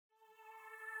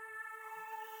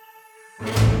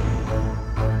Nobody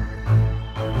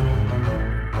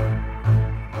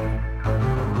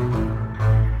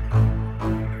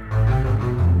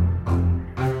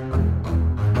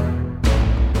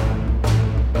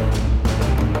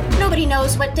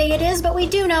knows what day it is, but we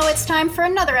do know it's time for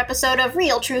another episode of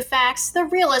Real True Facts, the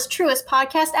realest, truest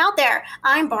podcast out there.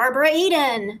 I'm Barbara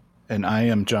Eden. And I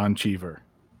am John Cheever.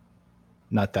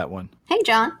 Not that one. Hey,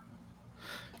 John.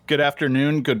 Good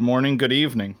afternoon, good morning, good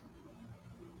evening.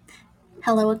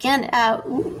 Hello again. I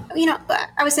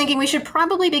was thinking we should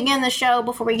probably begin the show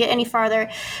before we get any farther.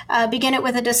 Begin it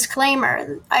with a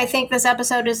disclaimer. I think this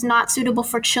episode is not suitable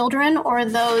for children or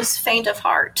those faint of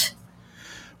heart.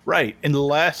 Right.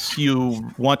 Unless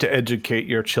you want to educate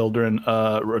your children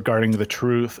regarding the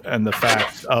truth and the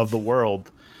facts of the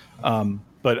world.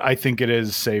 But I think it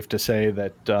is safe to say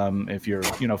that if you're,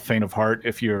 faint of heart,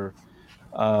 if you're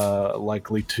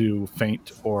likely to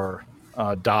faint or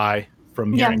die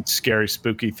from hearing scary,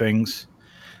 spooky things,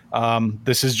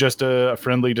 this is just a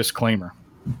friendly disclaimer.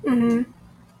 Mm-hmm.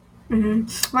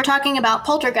 Mm-hmm. We're talking about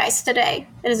Poltergeist today.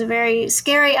 It is a very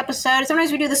scary episode.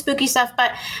 Sometimes we do the spooky stuff,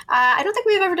 but I don't think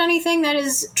we've ever done anything that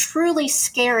is truly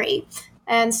scary.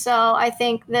 And so I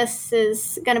think this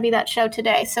is going to be that show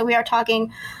today. So we are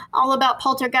talking all about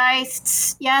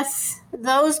poltergeists. Yes,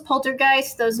 those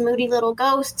poltergeists, those moody little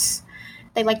ghosts.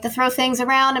 They like to throw things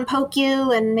around and poke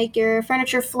you and make your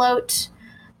furniture float.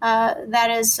 That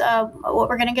is what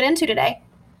we're going to get into today.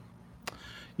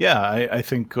 Yeah, I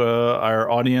think our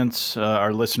audience,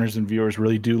 our listeners and viewers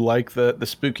really do like the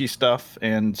spooky stuff.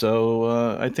 And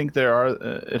so I think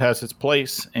it has its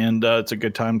place. And it's a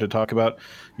good time to talk about,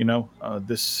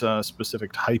 this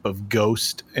specific type of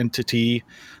ghost entity.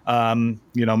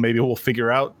 Maybe we'll figure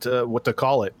out what to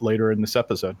call it later in this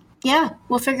episode. Yeah,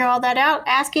 we'll figure all that out.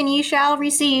 Ask and ye shall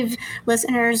receive.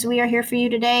 Listeners, we are here for you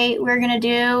today. We're going to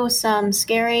do some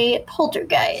scary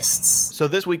poltergeists. So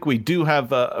this week we do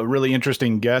have a really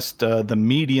interesting guest, the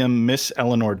medium Miss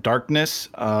Eleanor Darkness.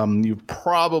 You've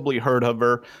probably heard of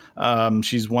her.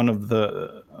 She's one of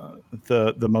the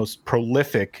most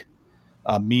prolific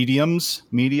mediums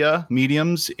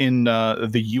in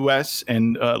the U.S.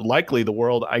 and likely the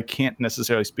world. I can't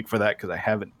necessarily speak for that because I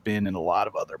haven't been in a lot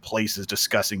of other places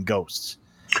discussing ghosts.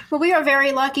 Well, we are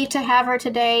very lucky to have her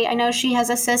today. I know she has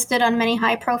assisted on many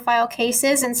high-profile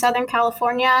cases in Southern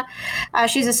California.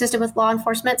 She's assisted with law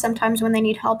enforcement. Sometimes when they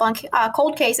need help on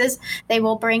cold cases, they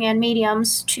will bring in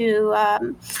mediums to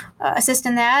assist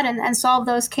in that and solve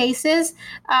those cases.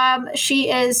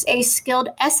 She is a skilled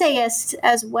essayist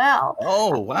as well.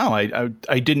 Oh, wow.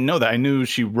 I didn't know that. I knew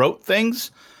she wrote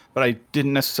things, but I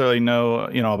didn't necessarily know,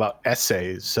 about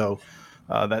essays. So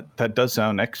that does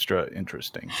sound extra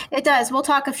interesting. It does. We'll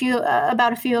talk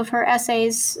about a few of her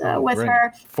essays with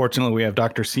her. Fortunately, we have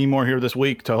Dr. Seymour here this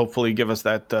week to hopefully give us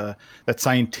that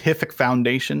scientific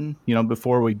foundation,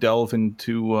 before we delve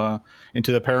into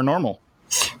the paranormal.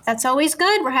 That's always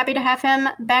good. We're happy to have him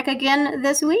back again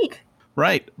this week.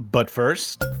 Right. But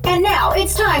first. And now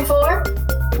it's time for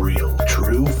Real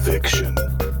True Fiction.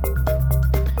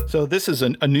 So this is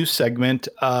a new segment,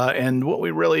 and what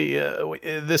we really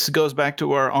this goes back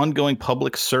to our ongoing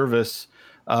public service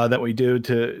that we do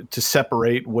to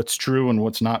separate what's true and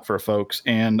what's not for folks.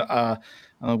 And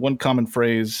one common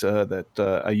phrase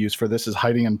that I use for this is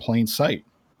hiding in plain sight.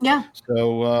 Yeah.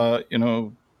 So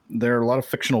there are a lot of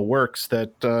fictional works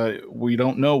that we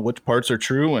don't know which parts are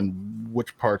true and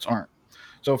which parts aren't.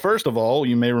 So first of all,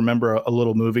 you may remember a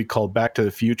little movie called Back to the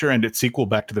Future and its sequel,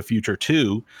 Back to the Future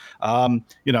 2.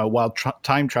 While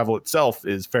time travel itself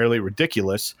is fairly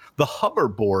ridiculous, the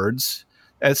hoverboards,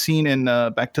 as seen in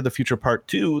Back to the Future Part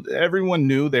 2, everyone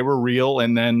knew they were real.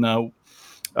 And then the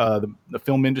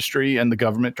film industry and the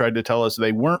government tried to tell us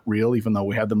they weren't real, even though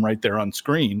we had them right there on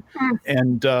screen.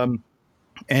 And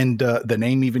the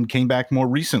name even came back more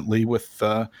recently with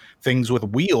things with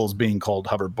wheels being called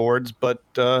hoverboards. But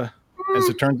as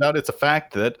it turns out, it's a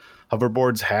fact that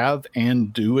hoverboards have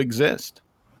and do exist.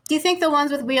 Do you think the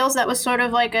ones with wheels, that was sort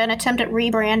of like an attempt at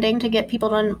rebranding to get people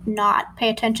to not pay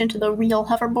attention to the real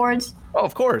hoverboards? Oh,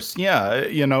 of course. Yeah.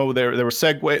 There were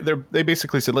Segway. They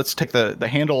basically said, let's take the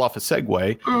handle off a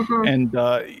Segway and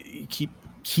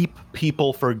keep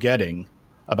people forgetting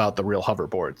about the real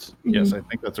hoverboards. Mm-hmm. Yes, I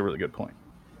think that's a really good point.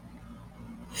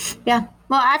 Yeah.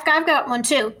 Well, I've got one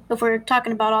too, if we're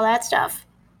talking about all that stuff.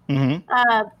 Mm-hmm.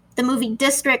 The movie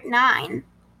District 9.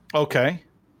 Okay.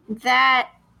 That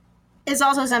is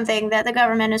also something that the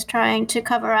government is trying to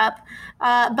cover up.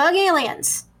 Bug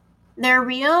aliens. They're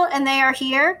real and they are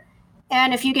here.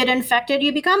 And if you get infected,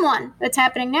 you become one. It's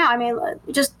happening now. Look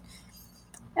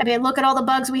at all the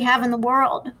bugs we have in the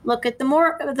world. Look at the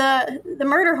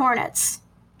murder hornets.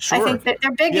 I Sure. think that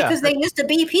they're big Yeah. because they used to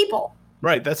be people.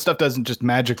 Right. That stuff doesn't just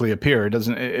magically appear.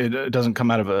 It doesn't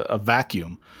come out of a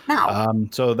vacuum. No.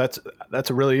 So that's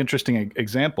a really interesting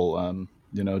example.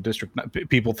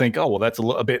 People think, oh, well, that's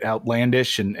a bit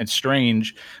outlandish and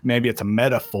strange. Maybe it's a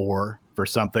metaphor for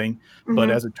something. But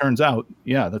Mhm. as it turns out,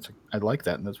 yeah, I like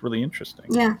that. And that's really interesting.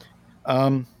 Yeah.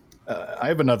 I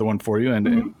have another one for you.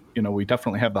 And we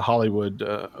definitely have the Hollywood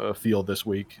feel this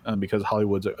week because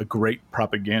Hollywood's a great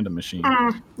propaganda machine.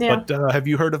 Yeah. But have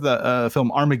you heard of the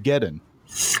film Armageddon?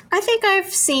 I think I've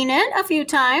seen it a few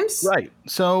times. Right.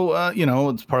 So,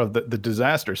 it's part of the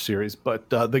disaster series, but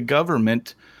the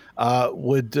government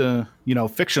would,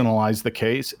 fictionalize the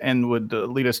case and would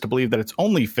lead us to believe that it's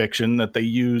only fiction, that they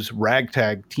use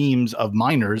ragtag teams of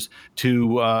miners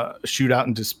to shoot out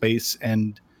into space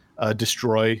and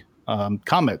destroy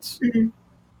comets. Mm-hmm.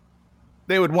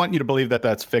 They would want you to believe that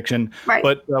that's fiction, Right.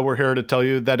 but we're here to tell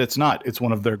you that it's not. It's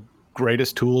one of their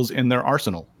greatest tools in their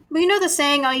arsenal. Well, you know the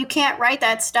saying, oh, you can't write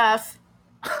that stuff.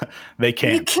 They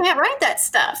can't. You can't write that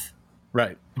stuff.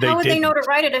 Right. How would they know to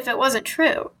write it if it wasn't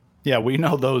true? Yeah, we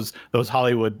know those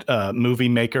Hollywood movie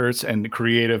makers and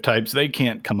creative types. They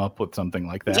can't come up with something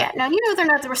like that. Yeah, no, they're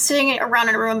not sitting around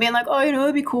in a room being like, oh,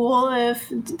 it'd be cool if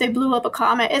they blew up a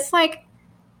comet. It's like,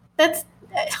 I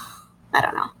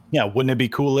don't know. Yeah, wouldn't it be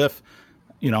cool if,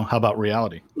 how about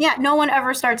reality? Yeah, no one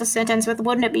ever starts a sentence with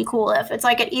wouldn't it be cool if. It's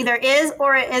like it either is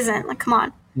or it isn't. Like, come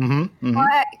on.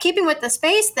 Keeping with the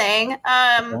space thing,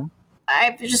 I'm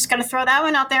just going to throw that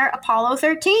one out there. Apollo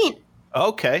 13.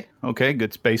 Okay.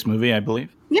 Good space movie, I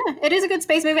believe. Yeah, it is a good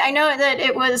space movie. I know that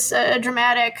it was a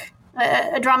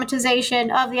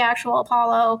dramatization of the actual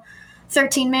Apollo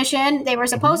 13 mission. They were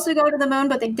supposed to go to the moon,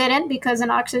 but they didn't because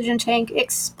an oxygen tank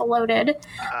exploded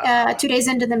 2 days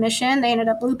into the mission. They ended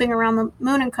up looping around the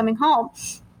moon and coming home.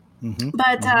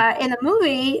 But in the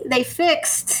movie, they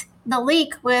fixed the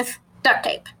leak with duct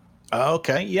tape.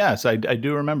 Okay, yes, I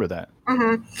do remember that.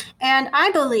 And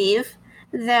I believe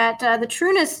that the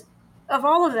trueness of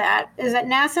all of that is that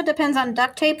NASA depends on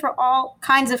duct tape for all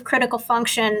kinds of critical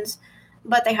functions,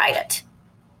 but they hide it.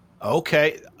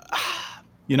 Okay.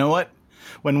 You know what?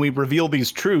 When we reveal these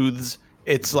truths,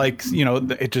 it's like,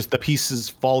 it just, the pieces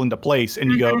fall into place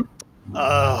and you go,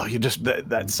 oh, you just,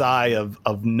 that sigh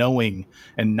of knowing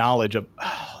and knowledge of,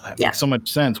 that makes so much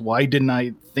sense. Why didn't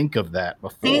I think of that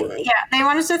before? They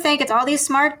want us to think it's all these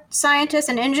smart scientists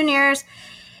and engineers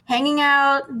hanging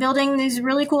out, building these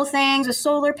really cool things with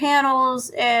solar panels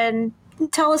and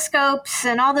telescopes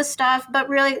and all this stuff. But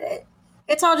really,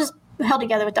 it's all just held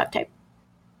together with duct tape.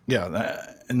 Yeah,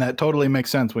 and that totally makes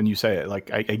sense when you say it. Like,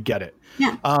 I get it.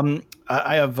 Yeah.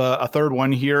 I have a third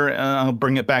one here. I'll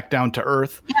bring it back down to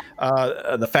earth.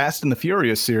 Yeah. The Fast and the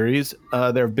Furious series.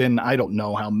 There have been, I don't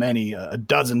know how many, a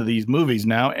dozen of these movies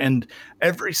now, and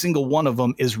every single one of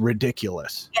them is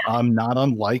ridiculous. Yeah. Not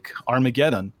unlike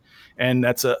Armageddon. And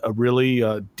that's a really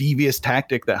devious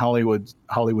tactic that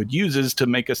Hollywood uses to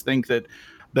make us think that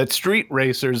street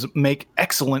racers make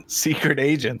excellent secret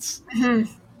agents. Mm-hmm.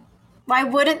 Why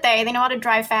wouldn't they? They know how to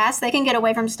drive fast. They can get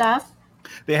away from stuff.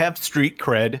 They have street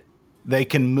cred. They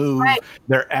can move. Right.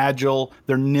 They're agile.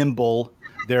 They're nimble.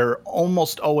 They're not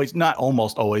almost always.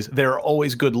 They're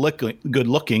always good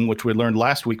looking, which we learned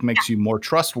last week makes you more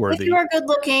trustworthy. If you are good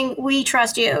looking, we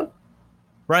trust you.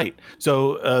 Right.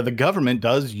 So the government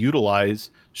does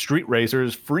utilize street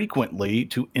racers frequently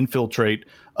to infiltrate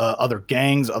other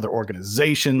gangs, other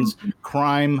organizations,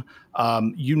 crime,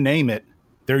 you name it.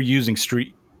 They're using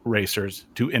street racers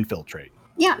to infiltrate.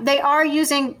 Yeah, they are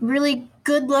using really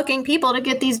good-looking people to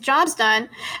get these jobs done.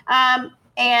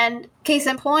 And case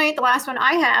in point, the last one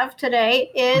I have today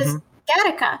is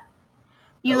Gattaca.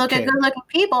 You look at good-looking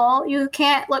people, you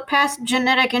can't look past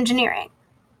genetic engineering.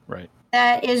 Right.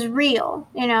 That is real.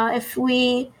 If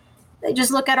we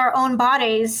just look at our own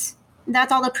bodies,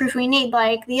 that's all the proof we need.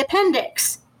 Like the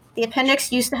appendix. The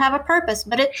appendix used to have a purpose,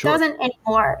 but it doesn't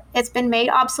anymore. It's been made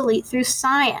obsolete through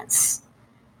science.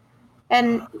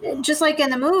 And just like in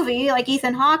the movie, like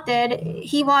Ethan Hawke did,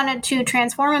 he wanted to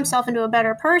transform himself into a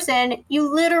better person. You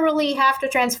literally have to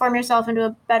transform yourself into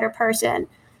a better person.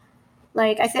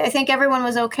 Like, I think everyone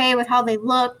was okay with how they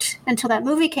looked until that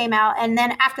movie came out. And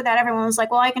then after that, everyone was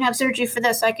like, well, I can have surgery for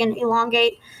this. I can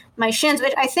elongate my shins,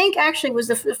 which I think actually was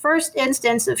the first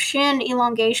instance of shin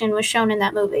elongation was shown in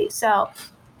that movie. So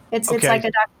it's like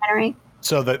a documentary.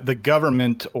 So the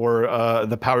government or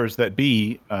the powers that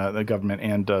be, the government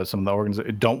and some of the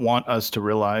organizations don't want us to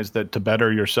realize that to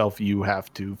better yourself, you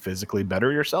have to physically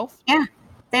better yourself? Yeah.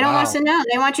 They don't want us to know.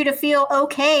 They want you to feel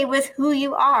okay with who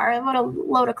you are. What a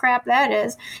load of crap that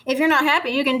is. If you're not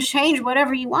happy, you can change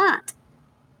whatever you want.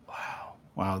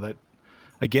 Wow.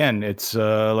 Again, it's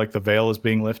like the veil is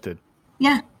being lifted.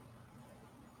 Yeah.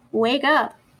 Wake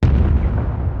up.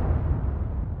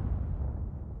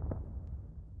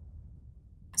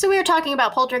 So we were talking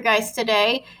about poltergeist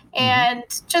today, and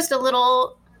just a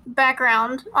little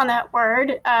background on that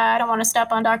word. I don't want to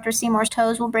step on Dr. Seymour's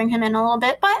toes. We'll bring him in a little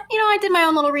bit. But, I did my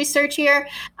own little research here.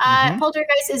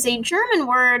 Poltergeist is a German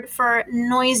word for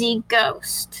noisy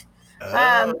ghost.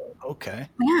 Okay.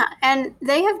 Yeah, and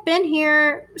they have been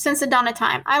here since the dawn of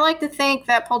time. I like to think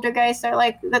that poltergeists are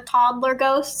like the toddler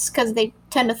ghosts because they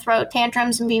tend to throw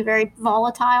tantrums and be very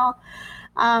volatile.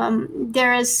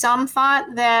 There is some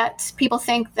thought that people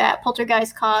think that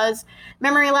poltergeists cause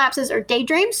memory lapses or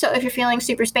daydreams. So if you're feeling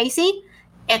super spacey,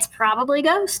 it's probably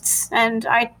ghosts. And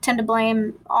I tend to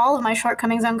blame all of my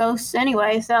shortcomings on ghosts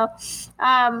anyway. So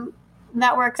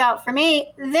that works out for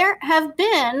me. There have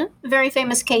been very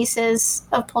famous cases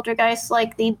of poltergeists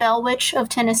like the Bell Witch of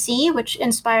Tennessee, which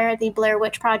inspired the Blair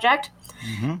Witch Project.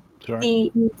 Sure. The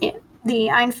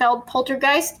Einfeld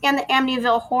Poltergeist and the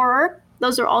Amityville Horror.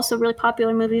 Those are also really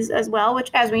popular movies as well, which,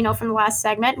 as we know from the last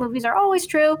segment, movies are always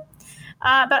true.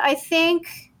 But I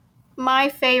think my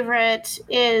favorite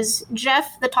is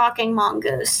Jeff the Talking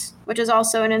Mongoose, which is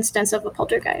also an instance of a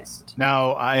poltergeist.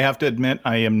 Now, I have to admit,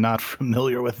 I am not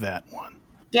familiar with that one.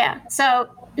 Yeah, so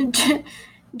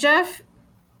Jeff,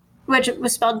 which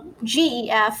was spelled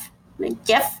G-E-F,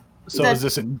 Jeff. So is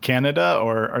this in Canada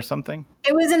or something?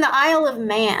 It was in the Isle of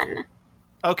Man.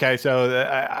 Okay, so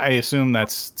I assume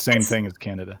that's same thing as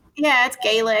Canada. Yeah, it's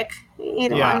Gaelic.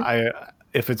 Either one.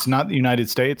 If it's not the United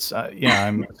States,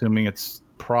 I'm assuming it's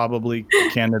probably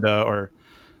Canada or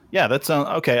that's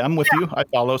okay. I'm with you. I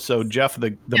follow. So Jeff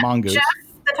the mongoose. Jeff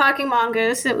the Talking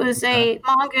Mongoose. It was a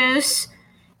mongoose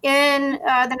in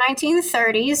the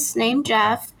 1930s named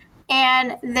Jeff,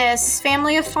 and this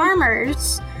family of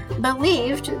farmers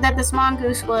believed that this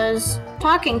mongoose was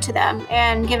talking to them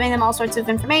and giving them all sorts of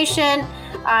information,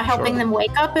 helping them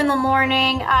wake up in the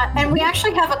morning. And we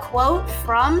actually have a quote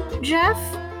from Jeff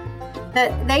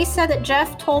that they said that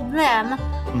Jeff told them,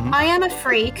 I am a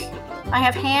freak. I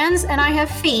have hands and I have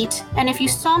feet. And if you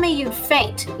saw me, you'd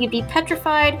faint. You'd be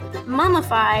petrified,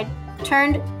 mummified,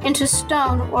 turned into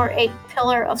stone or a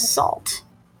pillar of salt.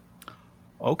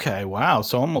 Okay. Wow.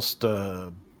 So almost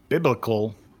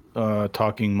biblical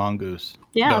talking mongoose.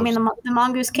 Yeah. Ghost. I mean, the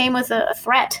mongoose came with a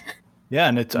threat. Yeah,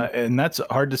 and it's and that's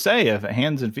hard to say. If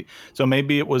hands and feet, so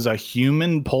maybe it was a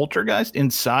human poltergeist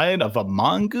inside of a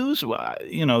mongoose.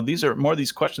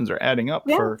 These questions are adding up.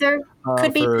 Yeah, there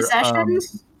could be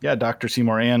possessions. Dr.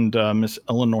 Seymour and Miss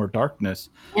Eleanor Darkness.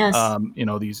 Yes.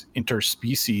 These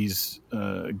interspecies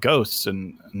ghosts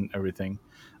and everything.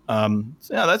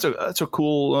 That's a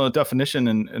cool definition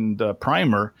and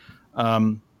primer.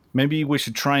 Maybe we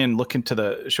should try and look into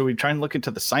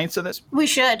the science of this? We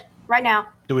should. Right now.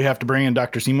 Do we have to bring in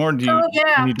Dr. Seymour? Do you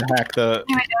need to hack the...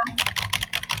 Here we go.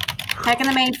 Hacking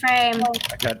the mainframe.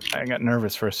 I got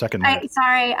nervous for a second.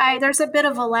 Sorry. There's a bit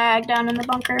of a lag down in the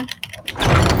bunker.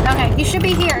 Okay, you should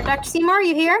be here. Dr. Seymour, are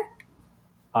you here?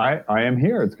 I am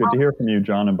here. It's good to hear from you,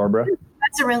 John and Barbara.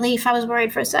 That's a relief. I was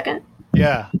worried for a second.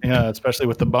 Yeah, especially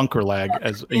with the bunker lag,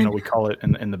 as we call it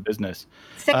in the business.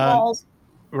 Thick walls.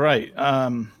 Right.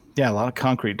 A lot of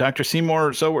concrete. Dr.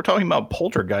 Seymour, so we're talking about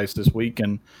poltergeist this week,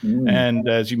 and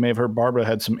as you may have heard, Barbara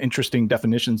had some interesting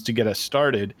definitions to get us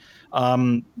started.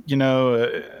 While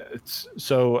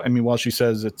she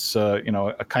says it's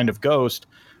a kind of ghost,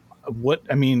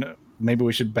 maybe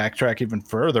we should backtrack even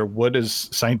further. What is,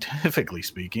 scientifically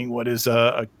speaking, what is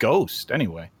a ghost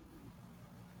anyway?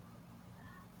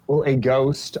 Well, a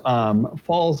ghost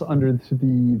falls under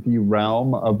the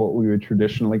realm of what we would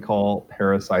traditionally call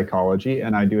parapsychology,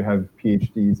 and I do have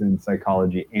PhDs in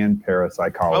psychology and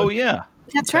parapsychology. Oh, yeah.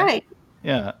 That's right.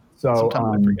 Yeah. So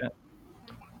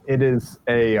it is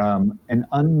an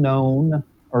unknown,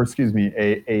 or excuse me,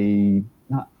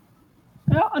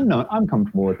 unknown, I'm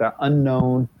comfortable with that,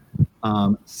 unknown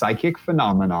psychic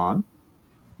phenomenon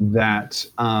that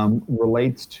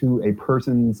relates to a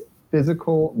person's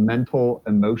physical, mental,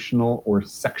 emotional, or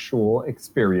sexual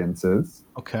experiences.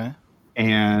 Okay.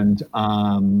 And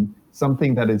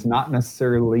something that is not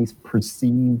necessarily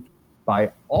perceived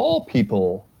by all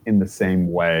people in the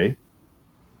same way,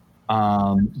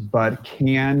 but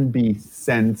can be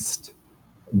sensed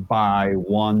by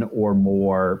one or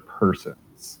more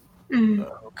persons.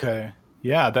 Okay.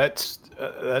 Yeah, that's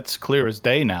clear as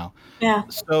day now. Yeah.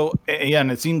 So,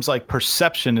 and it seems like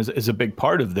perception is a big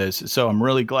part of this. So I'm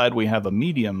really glad we have a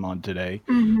medium on today,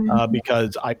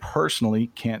 because I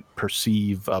personally can't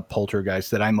perceive a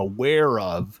poltergeist that I'm aware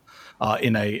of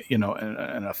in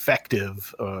an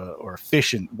effective or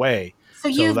efficient way. So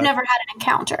you've never had an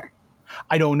encounter?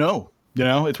 I don't know.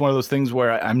 It's one of those things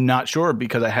where I'm not sure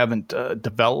because I haven't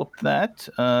developed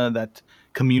that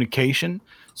communication.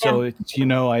 So it's,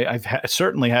 I've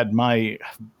certainly had my,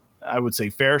 I would say,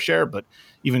 fair share, but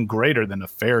even greater than a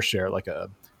fair share, like a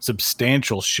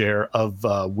substantial share of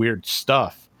weird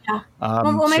stuff. Yeah.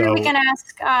 Well, maybe we can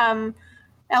ask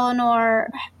Eleanor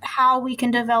how we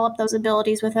can develop those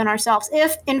abilities within ourselves,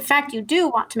 if in fact you do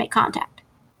want to make contact.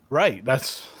 Right.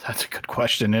 That's a good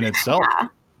question in itself. Yeah.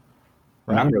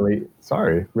 And I'm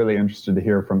really interested to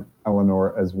hear from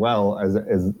Eleanor as well as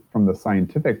from the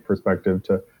scientific perspective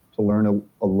to learn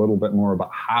a little bit more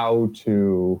about how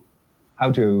to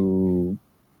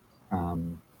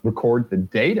record the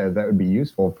data that would be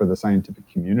useful for the scientific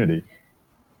community.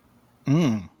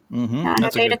 Mm-hmm. Yeah,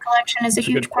 data collection is a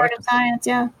huge part of science.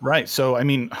 Yeah. Right. So, I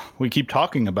mean, we keep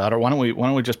talking about her. Why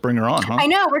don't we just bring her on? Huh? I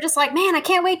know. We're just like, man, I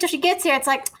can't wait till she gets here. It's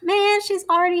like, man, she's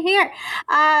already here.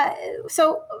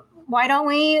 So why don't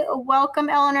we welcome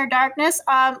Eleanor Darkness?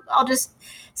 I'll just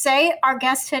say our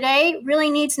guest today really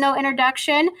needs no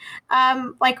introduction.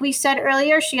 Like we said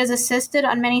earlier, she has assisted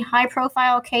on many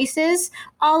high-profile cases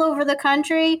all over the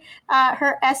country.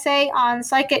 Her essay on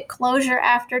psychic closure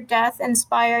after death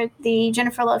inspired the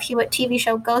Jennifer Love Hewitt TV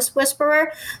show Ghost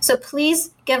Whisperer. So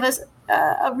please give us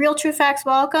a real true facts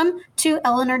welcome to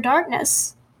Eleanor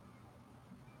Darkness.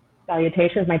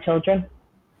 Salutations, my children.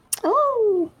 Oh.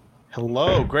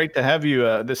 Hello, great to have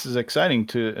you. This is exciting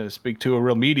to speak to a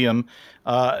real medium.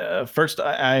 First,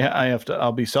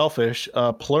 I'll be selfish.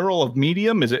 Plural of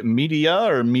medium, is it media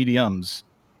or mediums?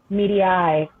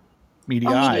 Medii.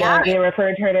 Medii. Yeah, we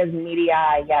refer to it as medii,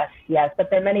 yes. But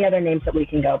there are many other names that we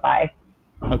can go by.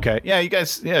 Okay. Yeah, you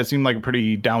guys, seem like a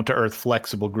pretty down-to-earth,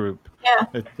 flexible group.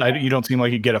 Yeah. You don't seem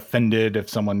like you get offended if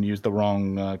someone used the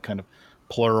wrong kind of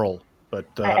plural. But,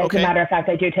 as a matter of fact,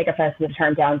 I do take offense to the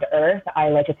term down to earth. I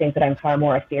like to think that I'm far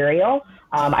more ethereal.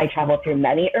 I travel through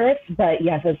many earths, but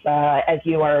yes, as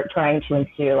you are trying to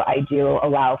ensue, I do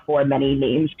allow for many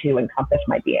names to encompass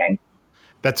my being.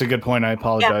 That's a good point. I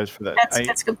apologize for that.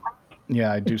 That's a good point.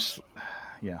 Yeah, I do.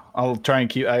 Yeah, I'll try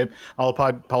and I'll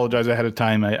apologize ahead of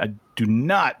time. I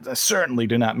certainly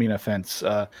do not mean offense.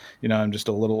 I'm just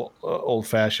a little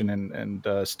old-fashioned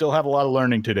and still have a lot of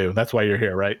learning to do. That's why you're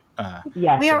here, right?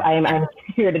 Yes, I'm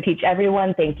here to teach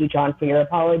everyone. Thank you, John, for your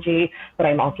apology, but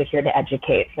I'm also here to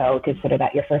educate, so consider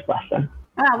that your first lesson.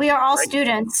 We are all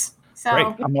students. So. Great,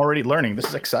 I'm already learning. This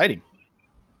is exciting.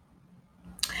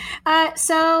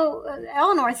 So,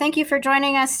 Eleanor, thank you for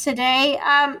joining us today.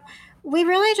 We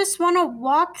really just want to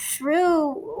walk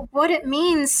through what it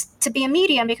means to be a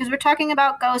medium, because we're talking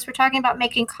about ghosts, we're talking about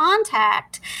making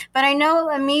contact, but I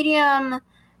know a medium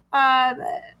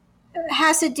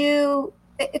has to do,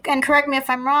 and correct me if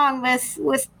I'm wrong,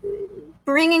 with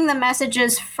bringing the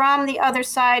messages from the other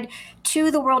side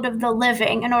to the world of the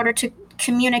living in order to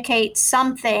communicate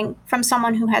something from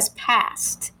someone who has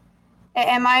passed.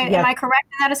 Am I correct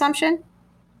in that assumption?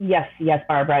 Yes,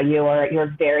 Barbara,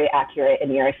 you're very accurate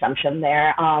in your assumption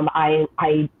there. I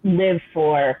live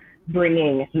for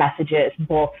bringing messages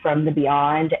both from the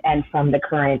beyond and from the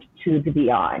current to the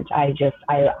beyond. I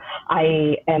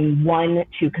am one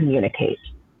to communicate.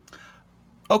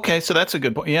 Okay, so that's a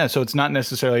good point. Yeah, so it's not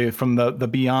necessarily from the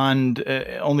beyond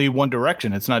only one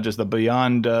direction. It's not just the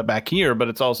beyond back here, but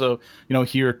it's also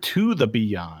here to the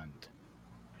beyond.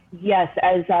 Yes,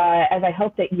 as I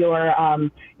hope that you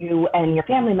and your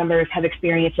family members have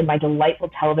experienced in my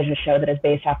delightful television show that is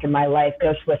based after my life,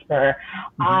 Ghost Whisperer,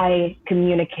 I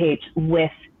communicate with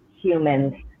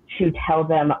humans to tell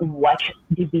them what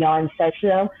the beyond says to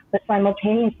them, but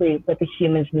simultaneously what the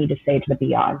humans need to say to the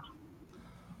beyond.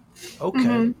 Okay.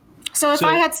 Mm-hmm. So if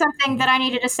I had something that I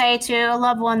needed to say to a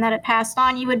loved one that had passed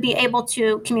on, you would be able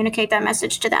to communicate that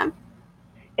message to them?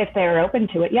 If they're open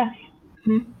to it, yes.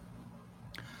 Mm-hmm.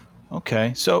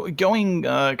 Okay, so going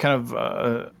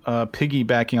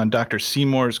piggybacking on Dr.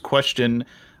 Seymour's question,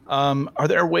 are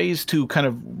there ways to kind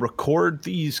of record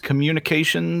these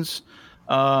communications,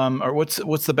 or what's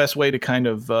the best way to kind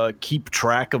of keep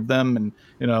track of them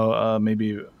and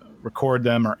maybe record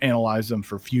them or analyze them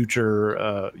for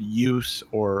future use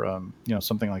or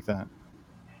something like that?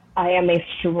 I am a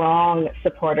strong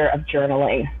supporter of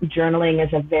journaling. Journaling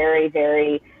is a very,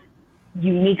 very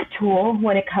unique tool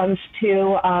when it comes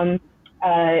to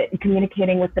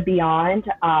communicating with the beyond.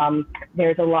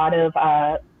 There's a lot of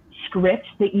script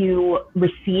that you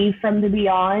receive from the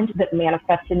beyond that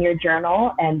manifests in your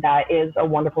journal, and that is a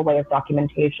wonderful way of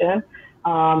documentation.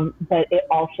 But it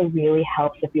also really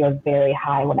helps if you're very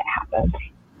high when it happens.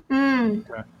 Mm.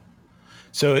 Okay.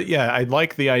 So, yeah, I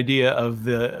like the idea of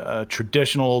the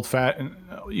traditional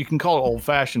you can call it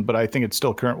old-fashioned, but I think it's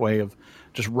still a current way of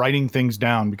just writing things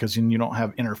down because you don't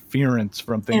have interference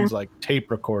from things like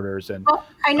tape recorders. And well,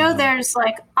 I know there's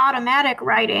like automatic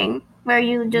writing where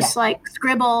you just like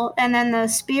scribble and then the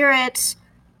spirit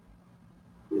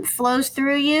flows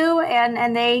through you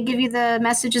and they give you the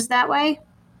messages that way.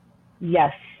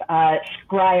 Yes,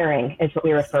 scrying is what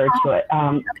we refer to it.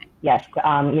 Yes,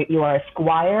 you are a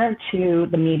squire to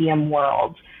the medium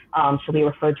world, so we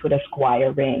refer to it as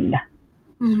squiring.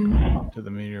 To the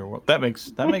medium world. That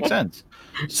makes sense.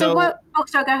 So what? Oh,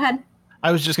 so go ahead.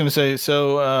 I was just going to say.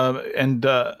 So,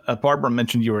 Barbara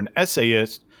mentioned you were an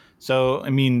essayist. So, I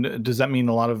mean, does that mean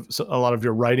a lot of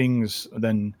your writings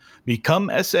then become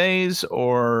essays,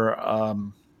 or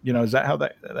is that how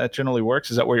that generally works?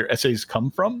 Is that where your essays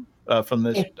come from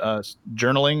this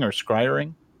journaling or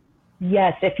scrying?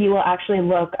 Yes, if you will actually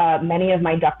look, many of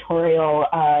my doctoral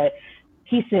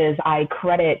pieces, I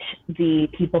credit the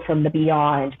people from the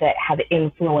beyond that have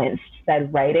influenced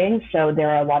said writing. So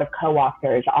there are a lot of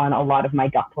co-authors on a lot of my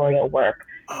doctoral work.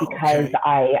 Because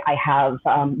I have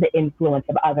the influence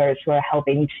of others who are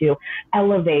helping to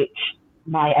elevate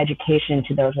my education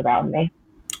to those around me.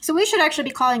 So we should actually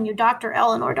be calling you Dr.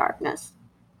 Eleanor Darkness.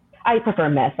 I prefer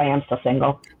Miss. I am still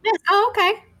single. Miss. Oh,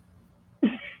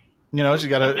 okay. You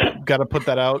gotta put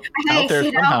that out there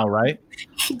somehow, right?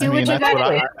 Do what you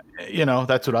gotta do.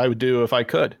 That's what I would do if I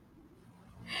could.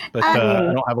 But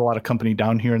I don't have a lot of company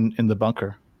down here in the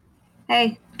bunker.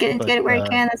 Hey, get it where you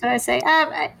can. That's what I say.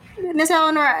 Miss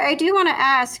Eleanor, I do want to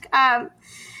ask,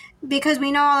 because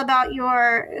we know all about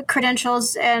your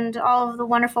credentials and all of the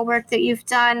wonderful work that you've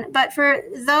done, but for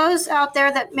those out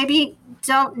there that maybe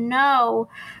don't know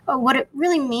what it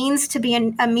really means to be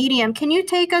a medium, can you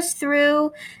take us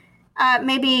through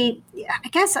maybe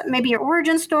your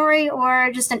origin story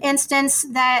or just an instance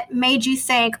that made you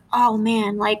think, oh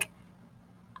man, like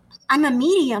I'm a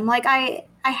medium, like I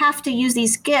have to use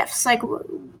these gifts. Like,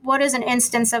 what is an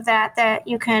instance of that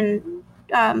you can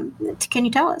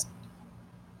you tell us?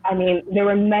 I mean, there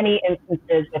were many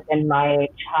instances within my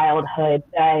childhood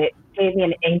that gave me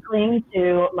an inkling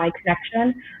to my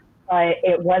connection, but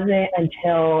it wasn't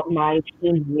until my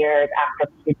teen years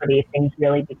after puberty things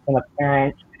really became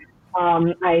apparent.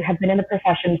 I have been in the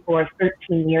profession for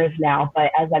 13 years now,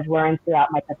 but as I've learned throughout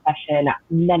my profession,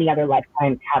 many other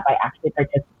lifetimes have I actually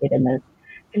participated in this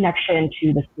connection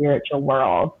to the spiritual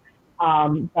world.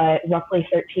 But roughly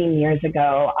 13 years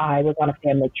ago, I was on a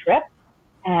family trip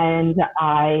and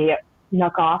I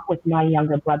snuck off with my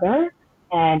younger brother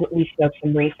and we smoked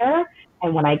some reefer.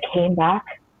 And when I came back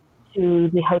to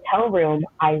the hotel room,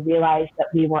 I realized that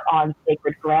we were on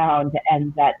sacred ground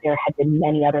and that there had been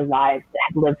many other lives that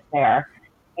had lived there.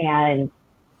 And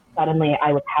suddenly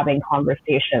I was having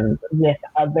conversations with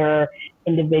other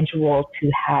individuals who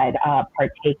had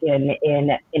partaken in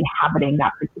inhabiting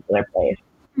that particular place.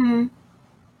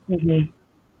 Mm-hmm. Mm-hmm.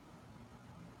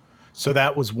 So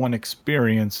that was one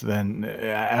experience. Then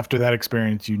after that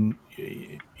experience,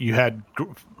 you had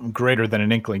greater than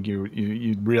an inkling.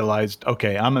 You realized,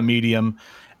 okay, I'm a medium,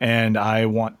 and I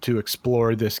want to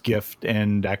explore this gift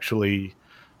and actually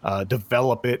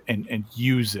develop it and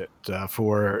use it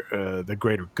for the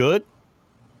greater good.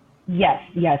 Yes.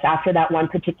 After that one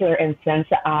particular instance,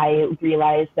 I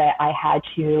realized that I had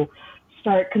to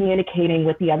start communicating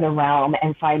with the other realm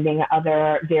and finding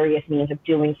other various means of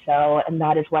doing so. And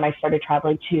that is when I started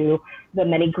traveling to the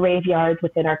many graveyards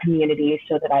within our community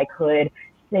so that I could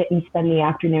sit and spend the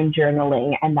afternoon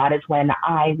journaling. And that is when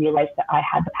I realized that I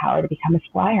had the power to become a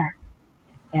squire.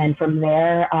 And from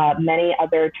there, many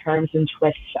other terms and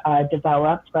twists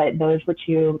developed, but those were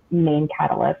two main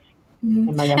catalysts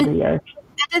in my younger years.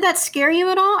 Did that scare you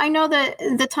at all? I know that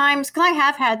the times, because I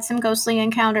have had some ghostly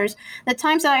encounters, the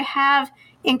times that I have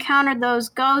encountered those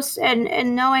ghosts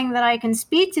and knowing that I can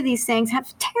speak to these things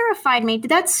have terrified me. Did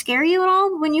that scare you at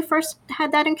all when you first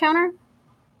had that encounter?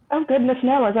 Oh, goodness,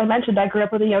 no. As I mentioned, I grew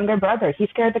up with a younger brother. He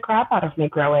scared the crap out of me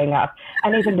growing up.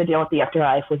 Anything to deal with the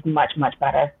afterlife was much, much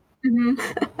better. Mm-hmm.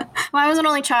 Well, I was an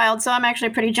only child, so I'm actually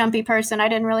a pretty jumpy person. I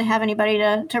didn't really have anybody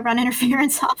to run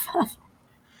interference off of.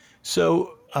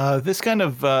 So this kind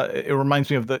of, it reminds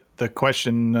me of the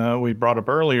question we brought up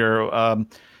earlier.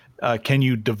 Can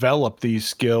you develop these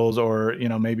skills or,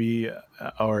 maybe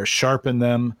or sharpen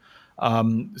them?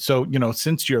 So,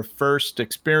 since your first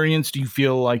experience, do you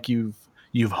feel like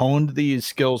you've honed these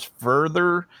skills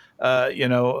further,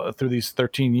 through these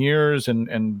 13 years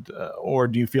and or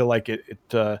do you feel like it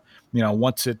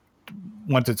once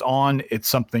it's on, it's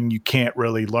something you can't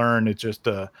really learn. It's just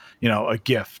a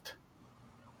gift.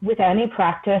 With any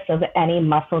practice of any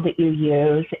muscle that you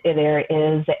use, there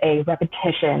is a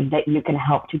repetition that you can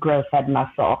help to grow said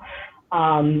muscle.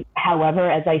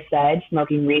 However, as I said,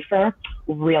 smoking reefer,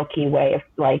 real key way of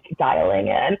like dialing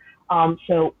in.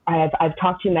 So I've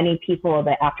talked to many people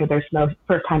that after their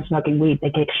first time smoking weed, they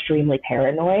get extremely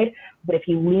paranoid. But if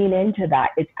you lean into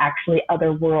that, it's actually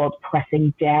other worlds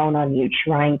pressing down on you,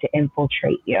 trying to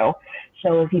infiltrate you.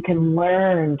 So if you can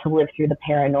learn to live through the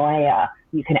paranoia,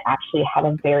 you can actually have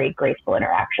a very graceful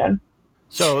interaction.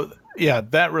 So yeah,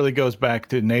 that really goes back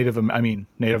to Native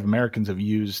Americans have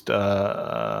used mind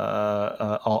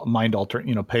altering,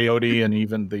 peyote and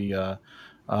even the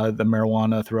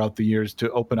marijuana throughout the years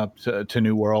to open up to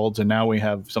new worlds. And now we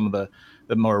have some of the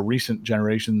more recent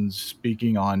generations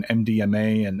speaking on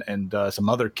MDMA and some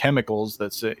other chemicals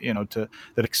that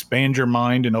expand your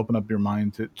mind and open up your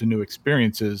mind to new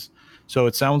experiences. So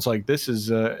it sounds like this is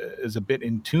a bit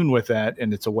in tune with that,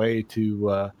 and it's a way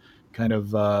to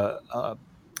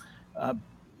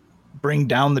bring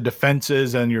down the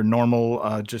defenses and your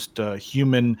normal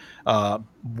human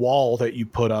wall that you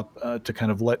put up to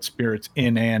kind of let spirits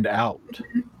in and out.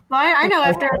 Well, I know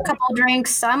after a couple of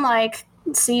drinks, I'm like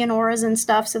seeing auras and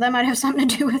stuff, so that might have something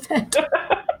to do with it.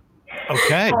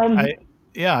 Okay.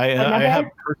 I have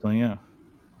personally, yeah.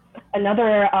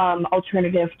 Another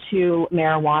alternative to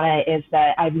marijuana is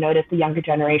that I've noticed the younger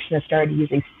generation has started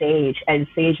using sage, and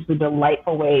sage is a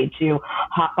delightful way to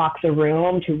hotbox a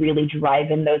room to really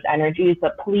drive in those energies.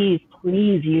 But please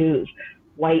use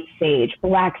white sage.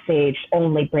 Black sage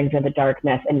only brings in the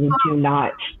darkness, and you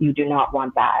do not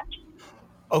want that.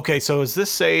 Okay, so is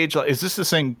this sage? Is this the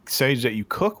same sage that you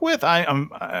cook with?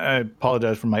 I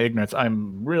apologize for my ignorance.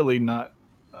 I'm really not.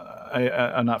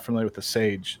 I'm not familiar with the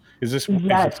sage. Is this?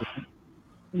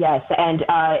 Yes, and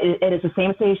it is the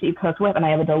same sage that you cook with, and I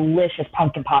have a delicious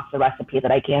pumpkin pasta recipe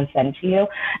that I can send to you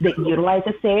that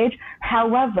utilizes sage.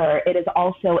 However, it is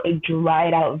also a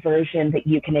dried out version that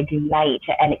you can ignite,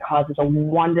 and it causes a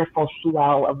wonderful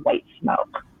swell of white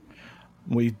smoke.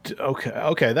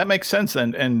 Okay, that makes sense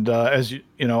then. And as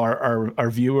our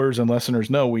viewers and listeners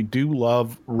know, we do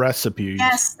love recipes.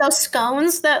 Yes, those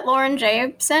scones that Lauren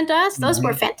J sent us, those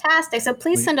were fantastic. So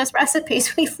please send us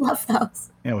recipes. We love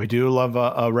those. Yeah, we do love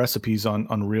recipes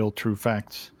on real true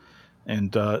facts.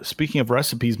 And speaking of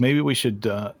recipes, maybe we should.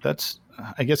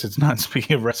 I guess it's not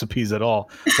speaking of recipes at all,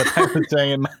 but I was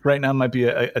saying right now might be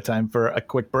a time for a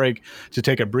quick break to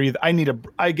take a breathe.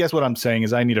 I guess what I'm saying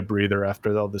is I need a breather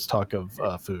after all this talk of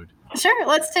food. Sure.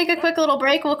 Let's take a quick little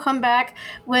break. We'll come back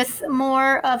with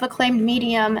more of acclaimed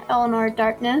medium Eleanor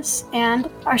Darkness and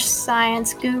our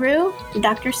science guru,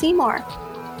 Dr. Seymour.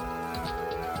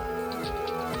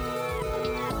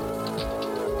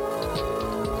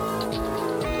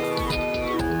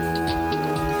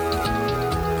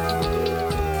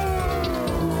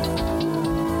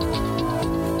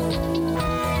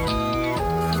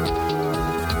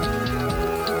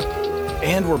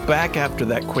 And we're back after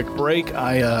that quick break.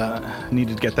 I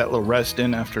needed to get that little rest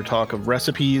in after talk of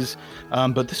recipes.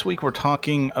 But this week we're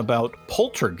talking about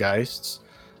poltergeists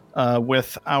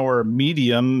with our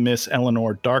medium, Miss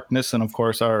Eleanor Darkness, and of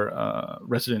course our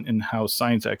resident in-house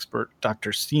science expert,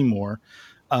 Dr. Seymour.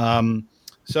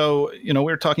 So, we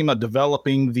were talking about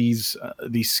developing these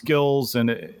skills, and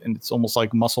it's almost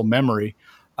like muscle memory.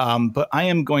 But I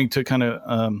am going to kind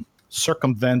of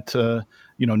circumvent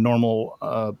normal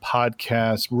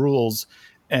podcast rules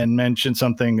and mention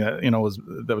something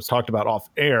that was talked about off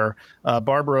air.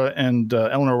 Barbara and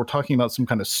Eleanor were talking about some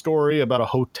kind of story about a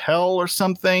hotel or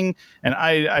something, and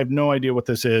I have no idea what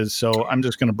this is, so I'm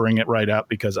just going to bring it right out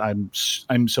because I'm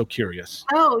so curious.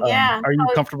 Oh yeah. Are you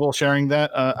comfortable sharing that?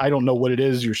 I don't know what it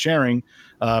is you're sharing,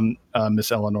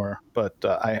 Miss Eleanor, but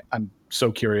I'm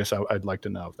so curious. I'd like to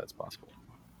know if that's possible.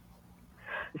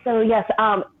 So yes,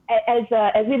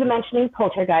 as we've been mentioning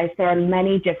poltergeist, there are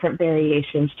many different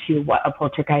variations to what a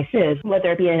poltergeist is,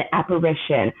 whether it be an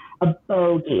apparition, a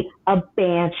bogey, a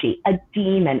banshee, a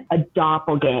demon, a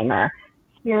doppelganger,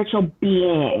 spiritual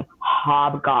being,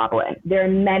 hobgoblin. There are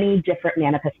many different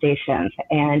manifestations.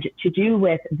 And to do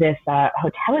with this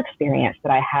hotel experience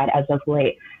that I had as of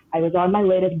late, I was on my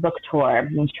latest book tour.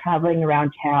 I was traveling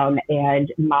around town, and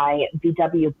my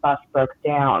VW bus broke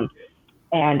down.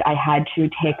 And I had to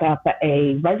take up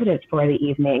a residence for the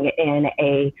evening in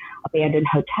a abandoned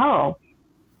hotel.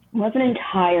 It wasn't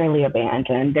entirely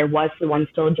abandoned. There was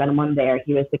still a gentleman there.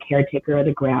 He was the caretaker of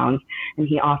the grounds, and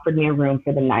he offered me a room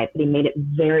for the night, but he made it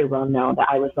very well known that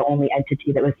I was the only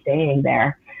entity that was staying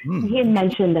there. He had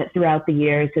mentioned that throughout the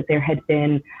years that there had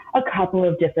been a couple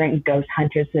of different ghost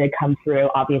hunters that had come through.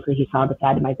 Obviously, he saw the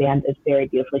side of my van that's very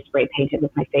beautifully spray painted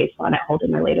with my face on it,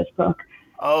 holding my latest book.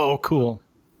 Oh, cool.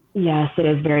 Yes, it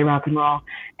is very rock and roll.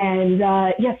 And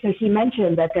yes, so he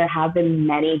mentioned that there have been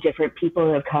many different people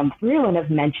who have come through and have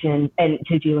mentioned and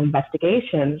to do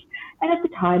investigations. And at the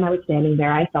time I was standing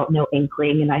there, I felt no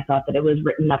inkling, and I thought that it was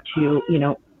written up to,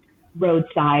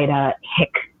 roadside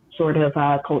hick sort of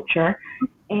culture.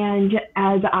 And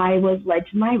as I was led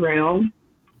to my room,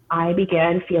 I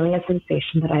began feeling a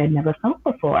sensation that I had never felt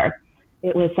before.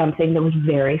 It was something that was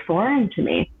very foreign to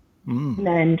me.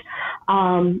 And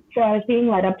so I was being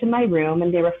led up to my room,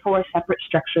 and there were 4 separate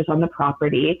structures on the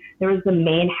property. There was the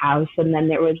main house, and then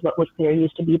there was what was there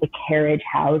used to be the carriage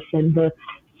house and the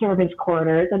servants'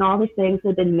 quarters, and all these things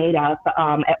had been made up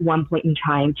at one point in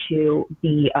time to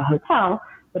be a hotel,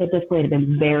 but at this point had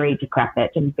been very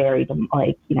decrepit and very,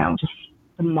 just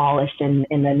demolished in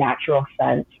the natural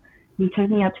sense. He took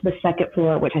me up to the second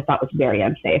floor, which I thought was very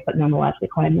unsafe, but nonetheless, we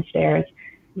climbed the stairs.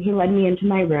 He led me into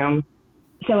my room.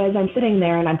 So as I'm sitting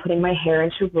there and I'm putting my hair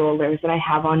into rollers and I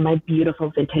have on my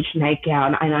beautiful vintage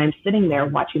nightgown and I'm sitting there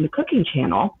watching the cooking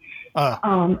channel,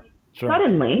 Sure.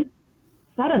 suddenly,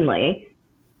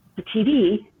 the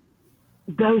TV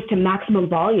goes to maximum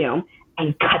volume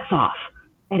and cuts off.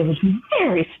 And it was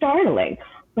very startling.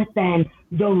 But then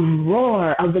the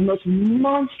roar of the most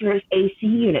monstrous AC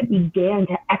unit began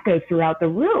to echo throughout the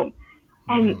room.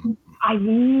 And I've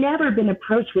never been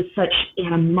approached with such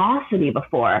animosity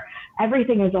before.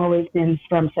 Everything has always been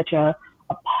from such a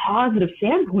positive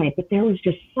standpoint, but there was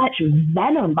just such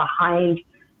venom behind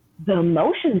the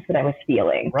emotions that I was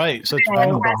feeling. Right. Such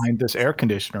venom behind this air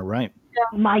conditioner, right?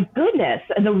 My goodness.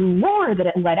 The roar that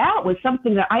it let out was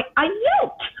something that I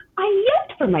yelped. I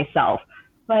yelped for myself.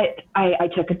 But I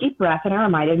took a deep breath and I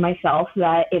reminded myself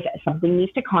that if something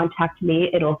needs to contact me,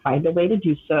 it'll find a way to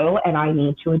do so, and I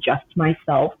need to adjust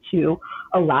myself to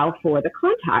allow for the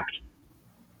contact.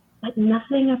 But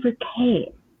nothing ever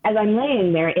came. As I'm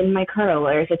laying there in my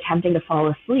curlers attempting to fall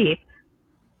asleep,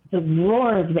 the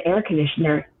roar of the air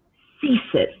conditioner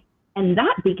ceases. And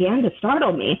that began to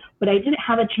startle me, but I didn't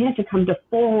have a chance to come to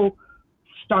full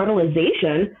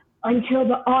startleization until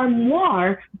the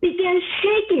armoire began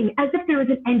shaking as if there was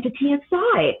an entity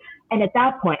inside. And at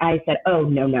that point, I said, oh,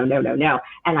 no.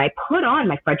 And I put on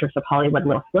my Fredericks of Hollywood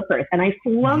little slippers, and I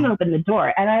flung open the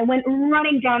door, and I went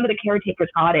running down to the caretaker's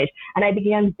cottage, and I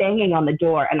began banging on the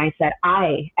door, and I said,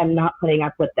 I am not putting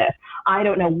up with this. I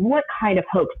don't know what kind of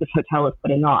hoax this hotel is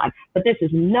putting on, but this is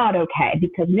not okay,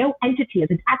 because no entity has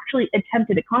actually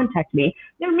attempted to contact me.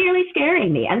 They're merely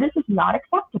scaring me, and this is not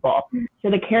acceptable. So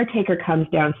the caretaker comes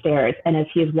downstairs, and as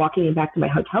he is walking me back to my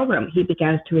hotel room, he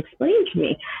begins to explain to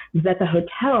me that the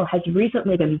hotel has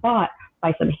recently been bought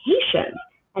by some Haitians,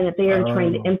 and that they are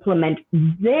trying to implement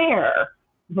their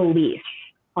beliefs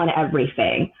on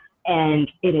everything, and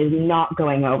it is not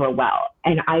going over well.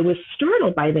 And I was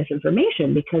startled by this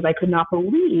information because I could not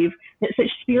believe that such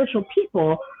spiritual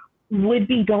people would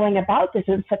be going about this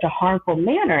in such a harmful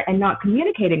manner and not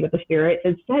communicating with the spirits,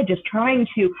 instead just trying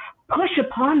to push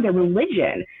upon their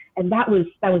religion. And that was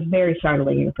very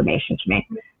startling information to me.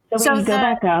 So we go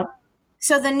back up.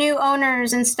 So the new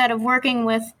owners, instead of working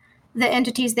with the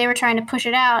entities, they were trying to push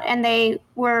it out, and they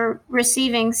were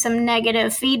receiving some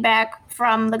negative feedback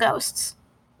from the ghosts.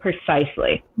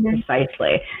 Precisely.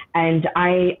 And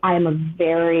I am a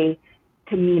very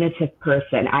communicative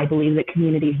person. I believe that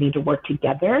communities need to work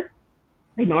together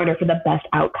in order for the best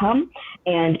outcome.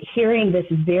 And hearing this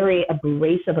very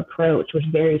abrasive approach was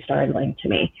very startling to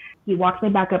me. He walks me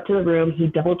back up to the room. He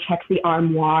double checks the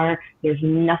armoire. There's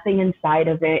nothing inside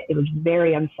of it. It was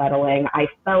very unsettling. I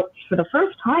felt for the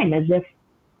first time as if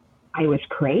I was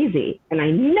crazy. And I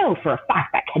know for a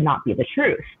fact that cannot be the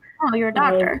truth. Oh, you're a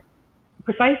doctor.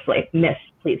 Precisely. Miss,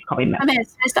 please call me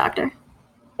Miss. Miss Doctor.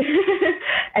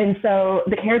 And so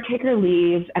the caretaker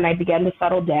leaves, and I began to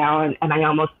settle down, and I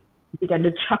almost began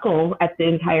to chuckle at the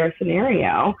entire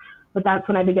scenario. But that's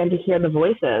when I began to hear the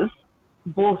voices,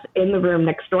 both in the room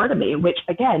next door to me, which,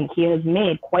 again, he has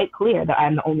made quite clear that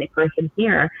I'm the only person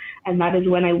here. And that is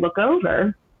when I look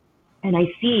over and I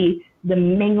see the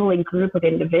mingling group of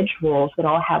individuals that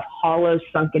all have hollow,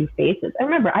 sunken faces. And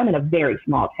remember, I'm in a very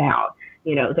small town.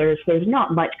 There's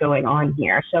not much going on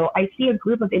here. So I see a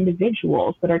group of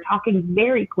individuals that are talking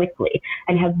very quickly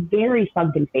and have very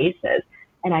sunken faces.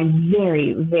 And I'm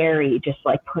very, very just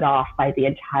put off by the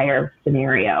entire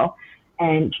scenario.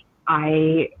 And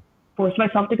I forced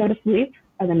myself to go to sleep.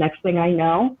 And the next thing I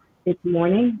know, it's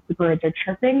morning, the birds are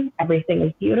chirping, everything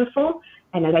is beautiful.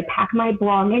 And as I pack my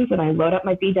belongings and I load up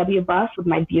my VW bus with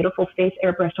my beautiful face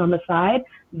airbrushed on the side,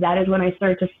 that is when I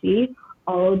start to see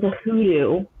all of the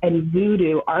hoodoo and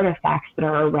voodoo artifacts that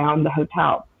are around the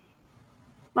hotel.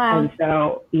 Wow. And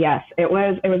so, yes, it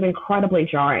was incredibly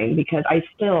jarring because I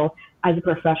still as a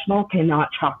professional, cannot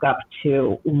chalk up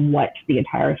to what the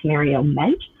entire scenario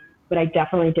meant. But I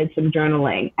definitely did some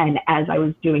journaling. And as I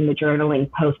was doing the journaling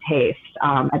post haste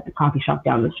at the coffee shop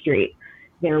down the street,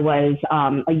 there was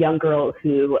a young girl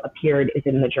who appeared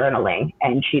in the journaling,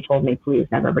 and she told me, please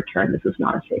never return. This is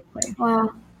not a safe place.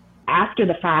 Wow. After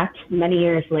the fact, many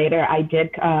years later, I did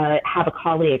have a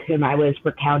colleague whom I was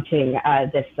recounting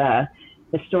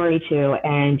the story to,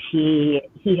 and he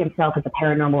himself is a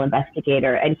paranormal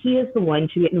investigator, and he is the one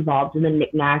to get involved in the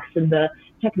knickknacks and the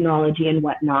technology and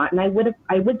whatnot. And I would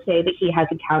say that he has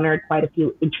encountered quite a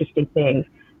few interesting things.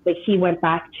 But he went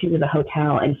back to the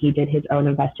hotel and he did his own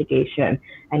investigation,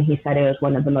 and he said it was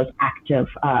one of the most active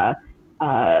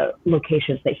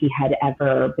locations that he had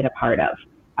ever been a part of.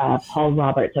 Paul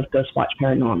Roberts of Ghostwatch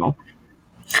Paranormal.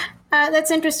 That's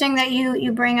interesting that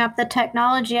you bring up the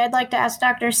technology. I'd like to ask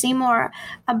Dr. Seymour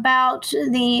about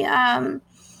the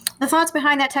thoughts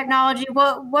behind that technology.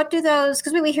 What do those?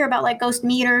 Because we hear about like ghost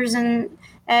meters and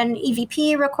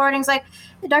EVP recordings. Like,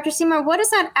 Dr. Seymour, what is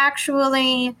that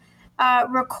actually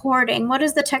recording? What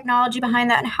is the technology behind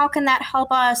that, and how can that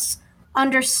help us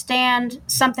understand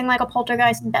something like a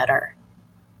poltergeist better?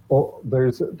 Well,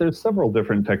 there's several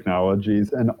different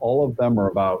technologies, and all of them are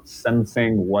about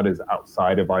sensing what is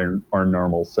outside of our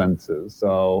normal senses.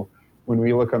 So when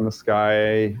we look on the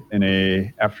sky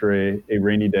after a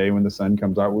rainy day when the sun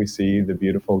comes out, we see the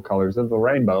beautiful colors of the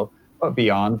rainbow. But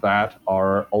beyond that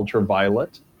are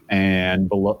ultraviolet and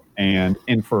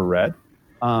infrared,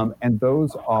 and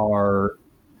those are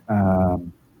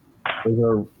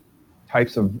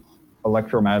types of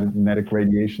electromagnetic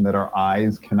radiation that our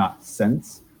eyes cannot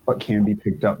sense, but can be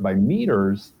picked up by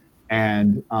meters,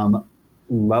 and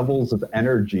levels of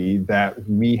energy that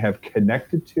we have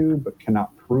connected to but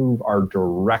cannot prove are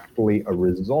directly a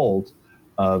result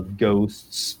of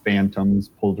ghosts, phantoms,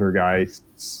 poltergeists,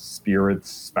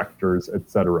 spirits, specters,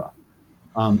 etc.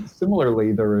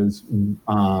 Similarly, there is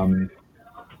the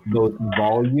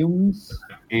volumes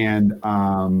and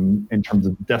in terms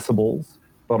of decibels,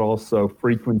 but also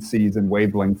frequencies and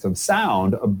wavelengths of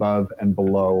sound above and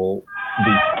below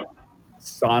the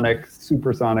sonic,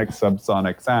 supersonic,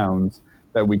 subsonic sounds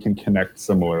that we can connect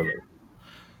similarly.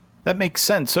 That makes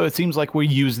sense. So it seems like we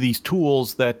use these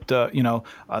tools that,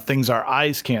 things our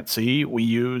eyes can't see. We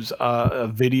use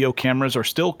video cameras or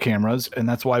still cameras, and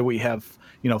that's why we have,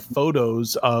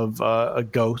 photos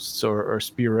of ghosts or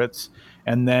spirits.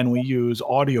 And then we use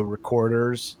audio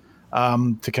recorders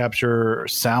to capture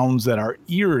sounds that our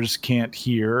ears can't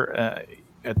hear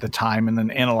at the time, and then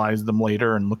analyze them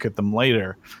later and look at them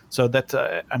later. So that's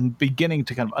I'm beginning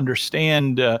to kind of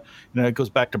understand. It goes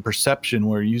back to perception.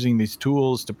 We're using these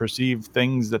tools to perceive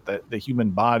things that the human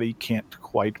body can't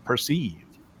quite perceive.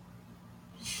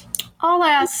 I'll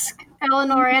ask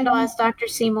Eleanor and I'll ask Dr.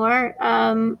 Seymour.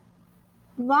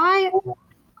 Why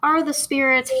are the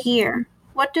spirits here?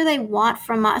 What do they want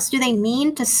from us? Do they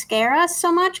mean to scare us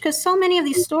so much? Because so many of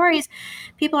these stories,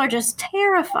 people are just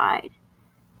terrified.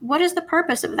 What is the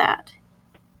purpose of that?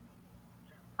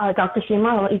 Dr. Seymour,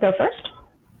 I'll let you go first.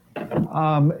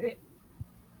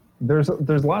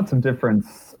 There's lots of different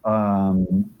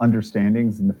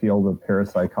understandings in the field of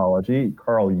parapsychology.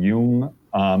 Carl Jung,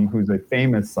 who's a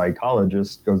famous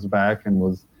psychologist, goes back and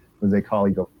was a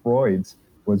colleague of Freud's,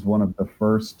 was one of the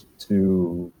first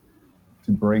to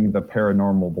bring the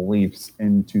paranormal beliefs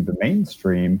into the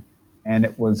mainstream. And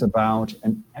it was about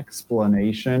an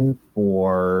explanation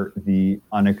for the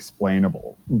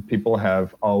unexplainable. People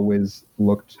have always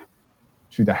looked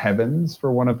to the heavens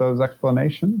for one of those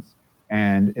explanations.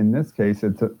 And in this case,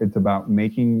 it's about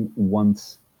making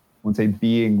once a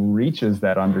being reaches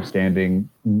that understanding,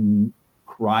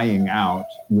 crying out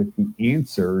with the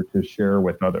answer to share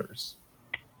with others.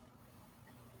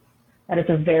 That is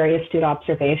a very astute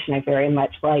observation. I very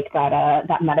much like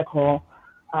that medical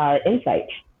insight.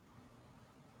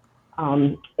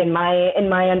 In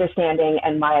my understanding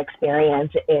and my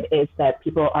experience, it is that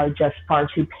people are just far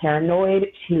too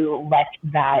paranoid to let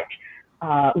that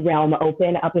realm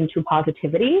open up into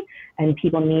positivity, and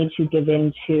people need to give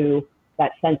into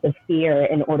that sense of fear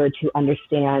in order to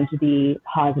understand the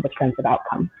positive sense of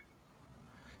outcome.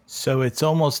 So it's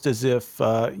almost as if,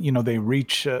 they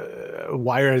reach,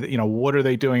 what are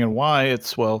they doing and why?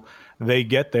 It's, they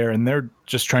get there and they're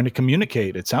just trying to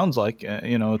communicate. It sounds like,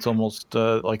 it's almost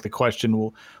like the question,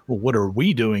 well, what are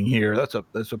we doing here? That's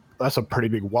a pretty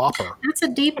big whopper. That's a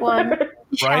deep one.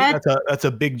 Right? That's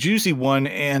a big juicy one.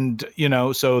 And,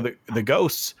 so the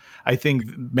ghosts, I think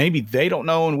maybe they don't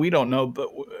know and we don't know, but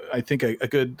I think a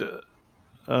good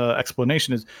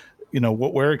explanation is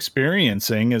what we're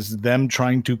experiencing is them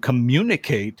trying to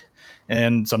communicate,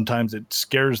 and sometimes it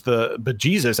scares the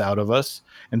bejesus out of us.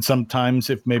 And sometimes,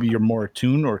 if maybe you're more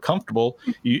attuned or comfortable,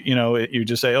 you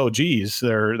just say, "Oh, geez,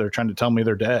 they're trying to tell me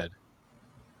they're dead."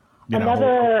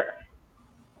 Another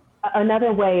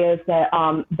way is that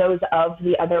those of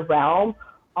the other realm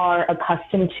are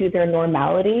accustomed to their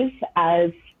normalities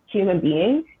as human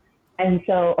beings. And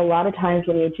so a lot of times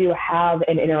when you do have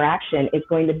an interaction, it's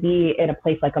going to be in a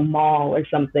place like a mall or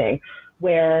something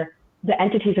where the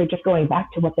entities are just going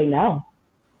back to what they know.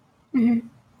 Mm-hmm.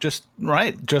 Just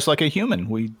like a human.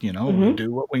 We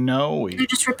do what we know. They're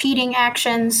just repeating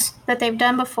actions that they've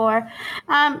done before.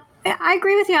 I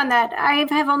agree with you on that. I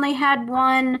have only had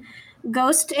one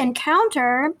ghost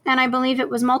encounter, and I believe it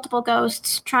was multiple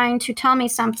ghosts trying to tell me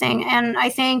something. And I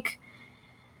think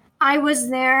I was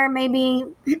there maybe,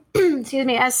 excuse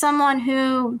me, as someone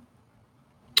who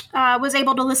was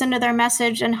able to listen to their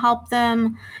message and help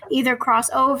them either cross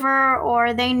over,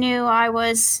 or they knew I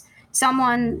was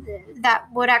someone that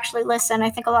would actually listen.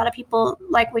 I think a lot of people,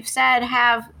 like we've said,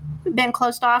 have been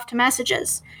closed off to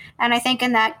messages. And I think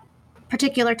in that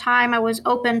particular time I was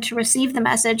open to receive the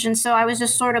message, and so I was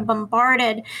just sort of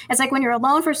bombarded. It's like when you're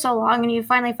alone for so long and you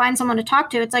finally find someone to talk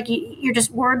to, it's like you're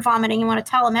just word vomiting. You want to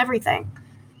tell them everything.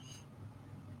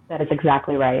 That is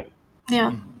exactly right.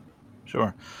 Yeah.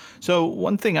 Sure. So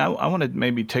one thing I want to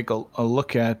maybe take a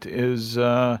look at is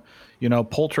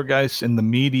poltergeists in the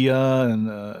media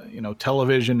and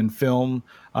television and film,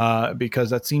 because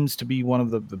that seems to be one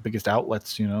of the biggest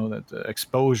outlets, that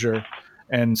exposure.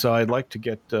 And so I'd like to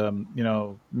get,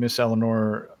 Miss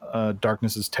Eleanor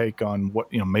Darkness's take on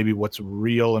what, maybe what's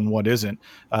real and what isn't.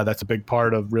 That's a big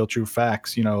part of Real True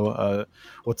Facts,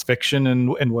 what's fiction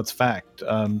and what's fact.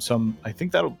 I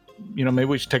think that'll, maybe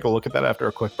we should take a look at that after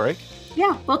a quick break.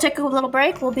 Yeah, we'll take a little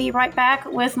break. We'll be right back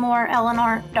with more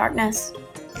Eleanor Darkness.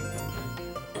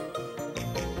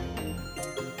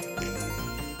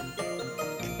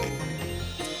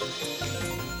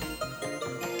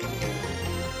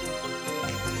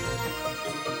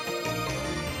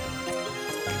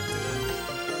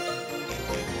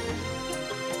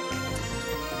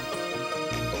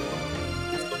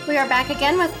 We are back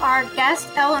again with our guest,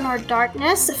 Eleanor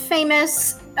Darkness,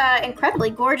 famous, incredibly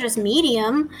gorgeous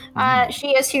medium.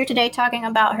 She is here today talking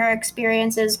about her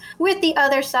experiences with the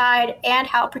other side and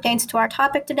how it pertains to our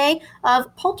topic today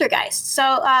of poltergeists.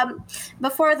 So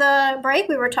before the break,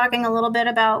 we were talking a little bit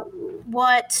about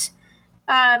what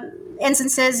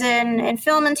instances in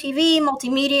film and TV,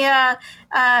 multimedia,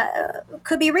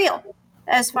 could be real,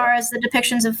 as far as the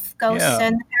depictions of ghosts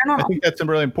and the paranormal. I think that's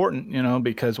really important,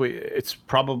 because it's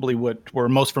probably what we're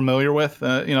most familiar with,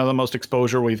 the most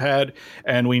exposure we've had,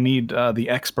 and we need the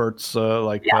experts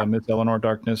like Miss Eleanor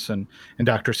Darkness and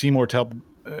Dr. Seymour to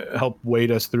help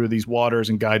wade us through these waters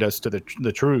and guide us to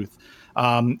the truth.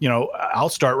 I'll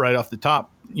start right off the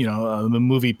top. The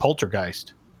movie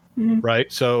Poltergeist, right?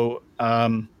 So,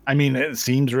 it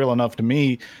seems real enough to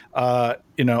me.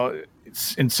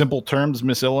 In simple terms,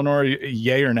 Miss Eleanor,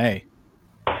 yay or nay?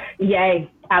 Yay,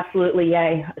 absolutely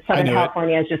yay. Southern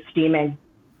California is just steaming.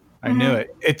 I knew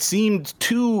it. It seemed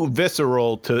too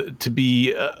visceral to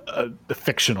be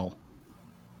fictional.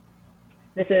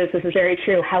 This is very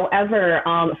true. However,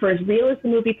 for as real as the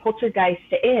movie Poltergeist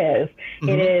is,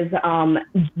 it is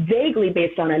vaguely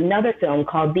based on another film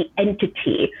called The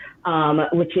Entity,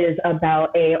 which is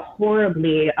about a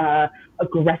horribly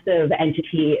aggressive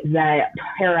entity that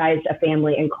terrorized a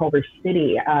family in Culver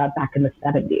City back in the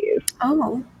 70s.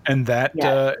 Oh. And that,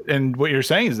 and what you're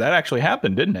saying is that actually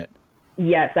happened, didn't it?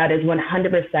 Yes, that is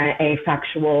 100% a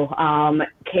factual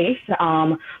case.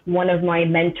 One of my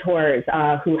mentors,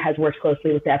 who has worked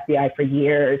closely with the FBI for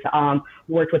years,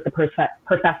 worked with the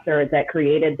professor that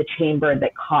created the chamber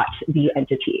that caught the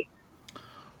entity.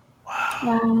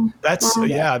 Wow. That's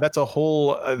a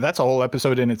whole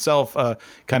episode in itself.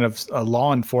 Kind of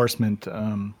law enforcement.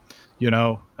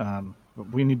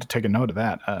 We need to take a note of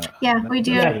that. We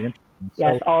do. Really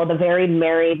yes, all the very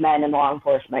married men in law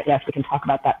enforcement. Yes, we can talk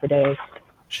about that for days.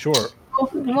 Sure.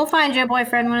 We'll find you a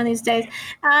boyfriend one of these days.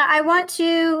 I want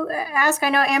to ask, I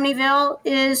know Amityville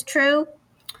is true.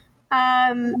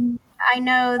 I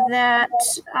know that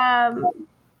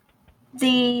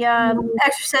the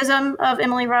exorcism of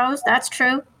Emily Rose, that's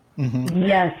true. Mm-hmm.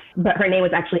 Yes, but her name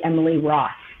was actually Emily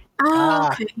Ross. Oh,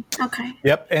 okay.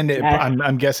 Yep, and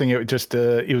I'm guessing it just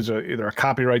it was either a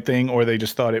copyright thing or they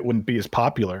just thought it wouldn't be as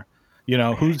popular.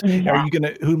 What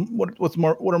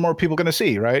are more people gonna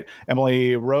see, right?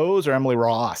 Emily Rose or Emily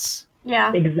Ross?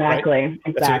 Yeah, exactly.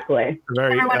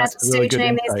 Everyone has a stage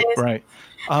name these days, right?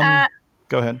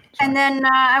 Go ahead. Sorry. And then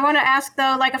I want to ask,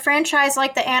 though, like a franchise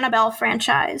like the Annabelle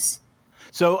franchise.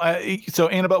 So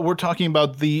Annabelle, we're talking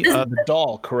about the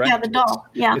doll, correct? Yeah, the doll.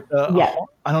 Yeah. Yes.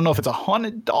 I don't know if it's a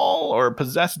haunted doll or a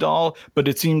possessed doll, but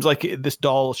it seems like this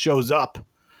doll shows up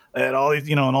at all these,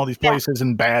 in all these places,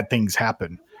 and bad things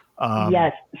happen.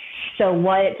 Yes. So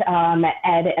what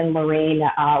Ed and Lorraine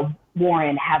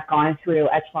Warren have gone through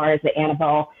as far as the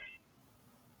Annabelle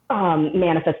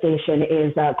manifestation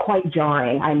is quite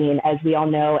jarring. I mean, as we all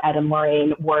know, Ed and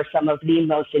Lorraine were some of the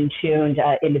most in tuned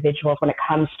individuals when it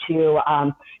comes to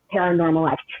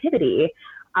paranormal activity.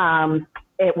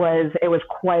 It was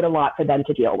quite a lot for them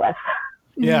to deal with.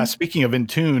 Yeah. Speaking of in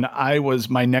tune,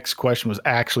 my next question was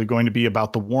actually going to be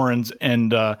about the Warrens,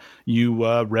 and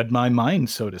you read my mind,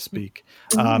 so to speak.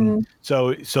 So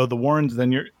the Warrens,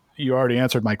 then you already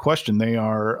answered my question. They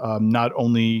are not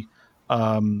only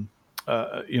the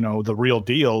real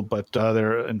deal, but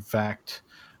they're in fact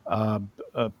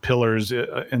pillars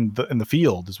in the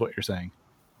field, is what you're saying.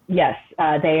 Yes,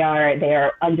 they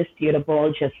are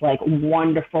undisputable, just like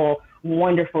wonderful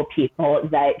people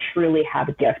that truly have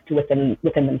a gift within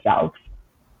themselves.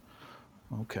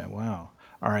 Okay, wow.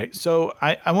 All right, so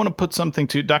I want to put something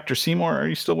to Dr. Seymour. Are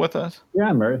you still with us? Yeah,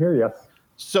 I'm right here. Yes.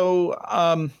 So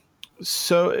I'm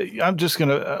just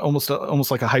gonna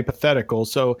almost like a hypothetical.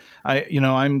 So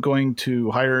I'm going to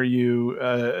hire you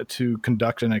to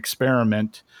conduct an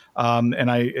experiment,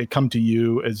 and I come to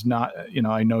you as not,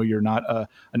 I know you're not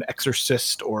an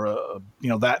exorcist or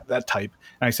that type.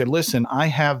 And I said, listen, I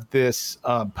have this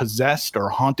possessed or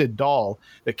haunted doll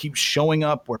that keeps showing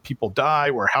up where people die,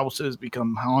 where houses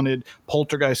become haunted,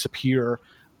 poltergeists appear.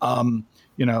 And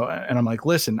I'm like,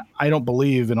 listen, I don't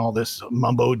believe in all this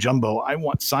mumbo jumbo. I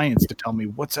want science to tell me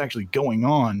what's actually going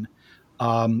on.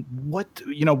 What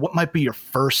might be your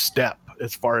first step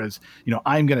as far as,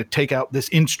 I'm going to take out this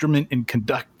instrument and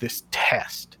conduct this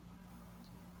test?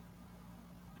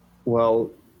 Well,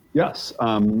 yes.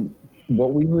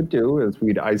 What we would do is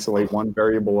we'd isolate one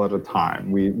variable at a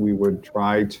time. We would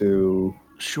try to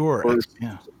first,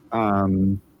 as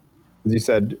you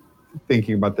said,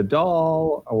 thinking about the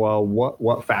doll, well,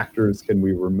 what factors can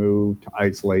we remove to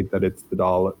isolate that it's the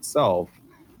doll itself,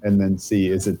 and then see,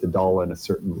 is it the doll in a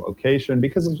certain location?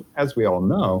 Because as we all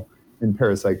know, in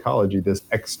parapsychology, this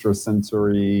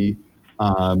extrasensory,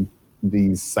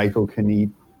 these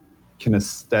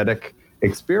psychokinesthetic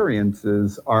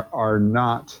experiences are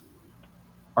not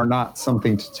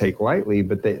something to take lightly,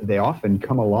 but they often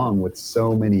come along with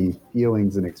so many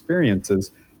feelings and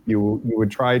experiences. You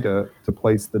would try to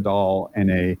place the doll in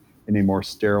a more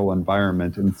sterile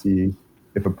environment and see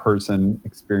if a person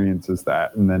experiences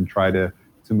that, and then try to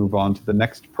move on to the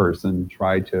next person.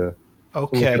 Try to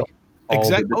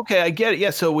Exactly. Okay, I get it. Yeah,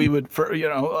 so we would,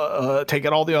 take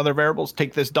out all the other variables,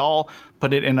 take this doll,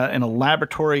 put it in a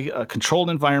laboratory, controlled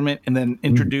environment, and then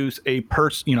introduce a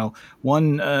person,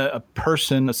 a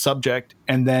subject,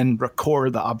 and then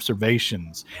record the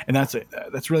observations. And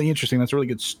that's really interesting. That's a really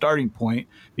good starting point,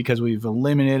 because we've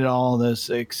eliminated all this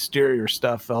exterior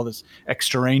stuff, all this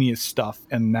extraneous stuff,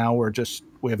 and now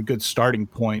we have a good starting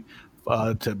point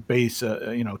to base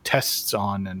tests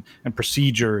on and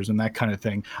procedures and that kind of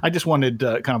thing. I just wanted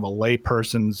kind of a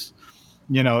layperson's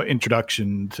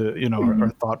introduction to our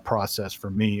thought process for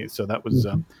me. So that was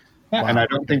wow. And I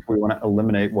don't think we want to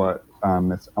eliminate what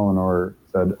Miss Eleanor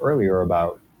said earlier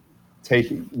about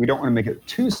we don't want to make it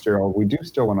too sterile. We do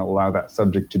still want to allow that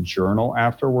subject to journal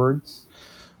afterwards.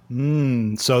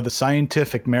 So the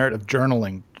scientific merit of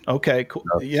journaling. Okay, cool.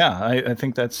 Yeah, I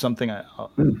think that's something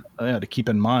to keep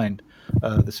in mind.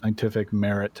 The scientific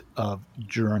merit of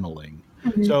journaling.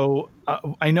 So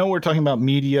I know we're talking about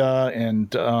media and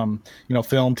film,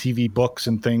 TV, books,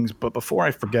 and things. But before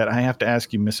I forget, I have to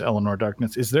ask you, Miss Eleanor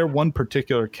Darkness, is there one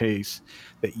particular case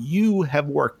that you have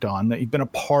worked on, that you've been a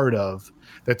part of,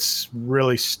 that's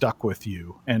really stuck with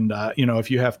you? And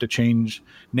if you have to change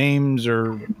names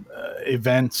or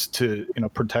events to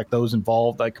protect those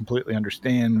involved, I completely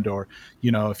understand. Or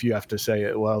if you have to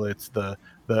say, well, it's the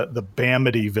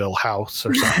Bamityville house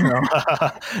or something.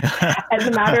 As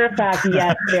a matter of fact,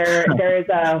 yes, there is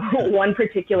one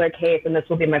particular case, and this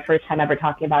will be my first time ever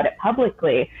talking about it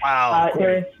publicly. Wow.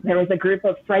 Cool. There was a group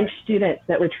of French students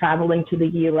that were traveling to the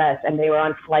U.S., and they were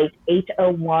on flight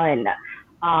 801.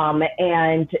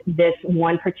 And this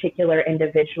one particular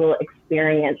individual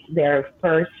experienced their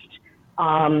first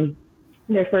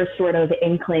sort of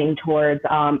inkling towards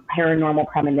paranormal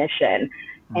premonition.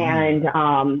 And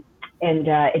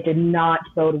it did not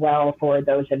bode well for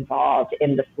those involved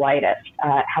in the slightest.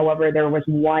 However, there was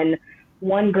one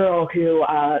girl who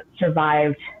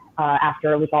survived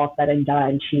after it was all said and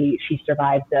done, she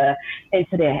survived the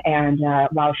incident. And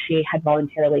while she had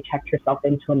voluntarily checked herself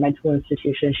into a mental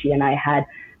institution, she and I had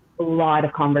a lot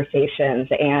of conversations,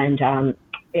 and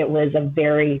it was a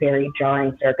very, very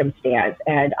jarring circumstance.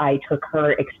 And I took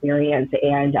her experience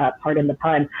and, pardon the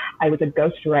pun, I was a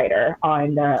ghostwriter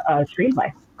on a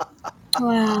screenplay.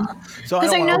 Wow. So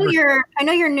Because I know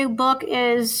your new book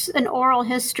is an oral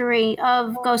history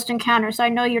of ghost encounters. So I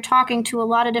know you're talking to a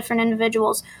lot of different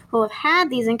individuals who have had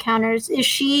these encounters. Is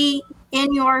she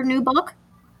in your new book?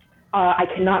 I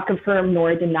cannot confirm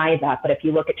nor deny that, but if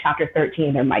you look at chapter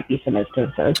 13, there might be some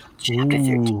instances. Chapter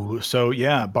 13. Ooh, so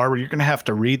yeah, Barbara, you're going to have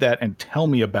to read that and tell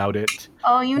me about it.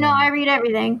 Oh, you know I read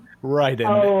everything. Right. And,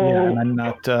 yeah, and I'm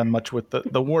not much with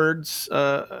the words,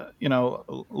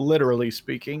 literally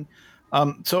speaking.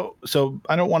 So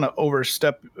I don't want to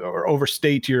overstep or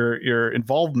overstate your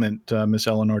involvement, Miss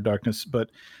Eleanor Darkness, but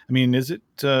I mean, is it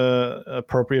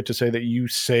appropriate to say that you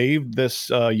saved this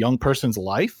young person's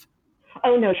life?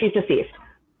 Oh, no, she's deceased.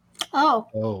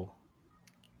 Oh.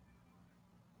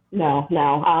 No.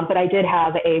 But I did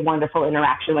have a wonderful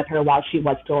interaction with her while she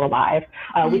was still alive.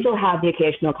 We still have the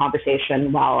occasional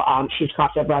conversation while she's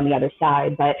crossed over on the other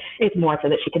side, but it's more so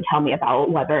that she can tell me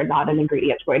about whether or not an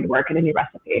ingredient's going to work in a new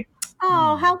recipe.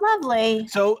 Oh, how lovely.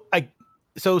 So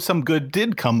some good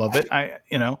did come of it.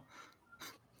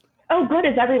 Oh, good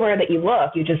is everywhere that you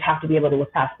look. You just have to be able to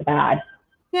look past the bad.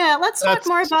 Yeah, let's talk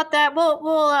more about that.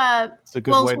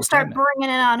 We'll start bringing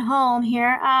it on home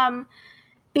here,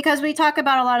 because we talk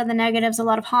about a lot of the negatives, a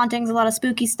lot of hauntings, a lot of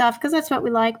spooky stuff, because that's what we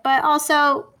like. But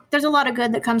also, there's a lot of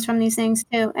good that comes from these things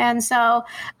too. And so,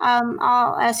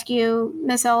 I'll ask you,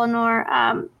 Miss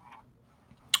Eleanor,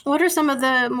 what are some of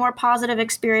the more positive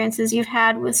experiences you've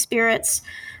had with spirits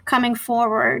coming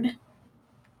forward?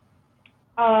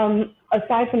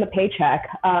 Aside from the paycheck,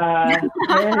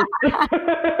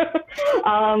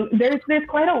 there's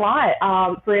quite a lot.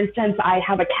 For instance, I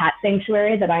have a cat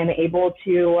sanctuary that I'm able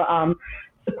to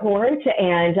support,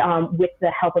 and with the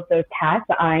help of those cats,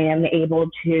 I am able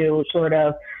to sort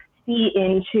of see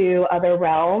into other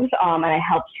realms, and I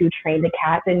help to train the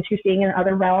cats into seeing in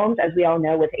other realms. As we all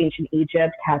know, with ancient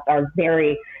Egypt, cats are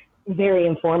very, very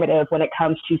informative when it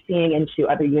comes to seeing into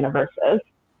other universes.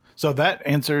 So that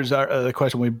answers the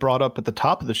question we brought up at the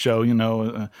top of the show.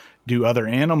 Do other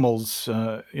animals,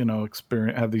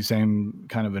 experience have the same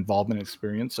kind of involvement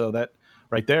experience? So that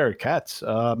right there, cats.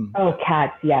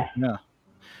 Cats, yes. Yeah.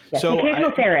 Yes. So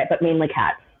occasional ferret, but mainly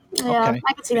cats. Yeah, okay.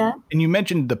 I can see that. And you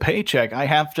mentioned the paycheck. I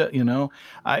have to,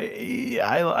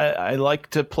 I like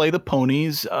to play the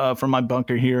ponies from my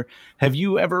bunker here. Have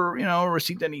you ever,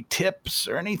 received any tips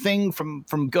or anything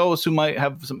from ghosts who might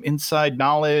have some inside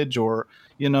knowledge, or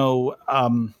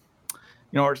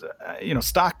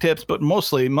stock tips, but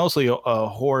mostly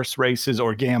horse races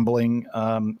or gambling?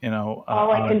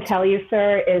 All I can tell you,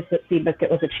 sir, is that Seabiscuit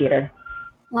was a cheater.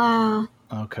 Wow.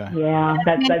 Okay. Yeah,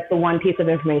 that's the one piece of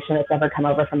information that's ever come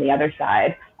over from the other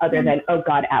side, other than, oh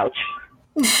God, ouch.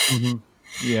 Mm-hmm.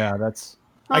 Yeah, that's.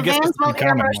 Well, I guess vans will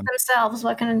airbrush themselves.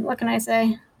 What can I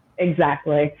say?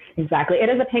 Exactly. It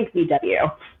is a pink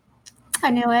VW.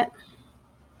 I knew it.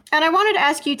 And I wanted to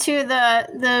ask you too,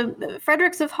 the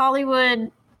Fredericks of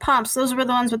Hollywood pumps. Those were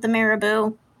the ones with the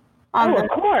marabou. Of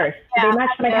course. Yeah, they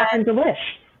matched my hat and delish.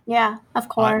 Yeah, of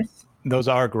course. Those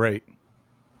are great.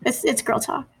 It's girl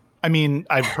talk. I mean,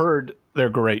 I've heard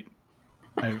they're great.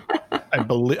 I bet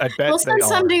we'll send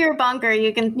some to your bunker.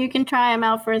 You can try them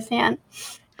out firsthand.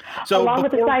 So along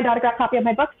with a signed autographed copy of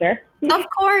my book, sir. Of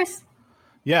course.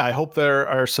 Yeah, I hope there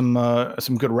are some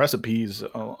good recipes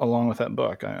along with that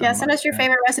book. Send us your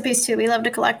favorite recipes too. We love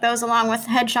to collect those along with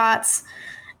headshots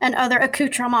and other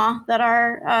accoutrements that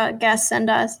our guests send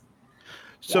us.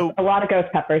 So a lot of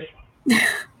ghost peppers.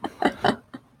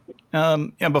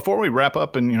 Before we wrap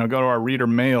up and go to our reader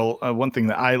mail, one thing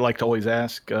that I like to always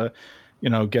ask,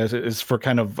 guys, is for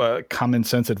kind of common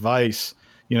sense advice.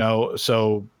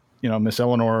 So Miss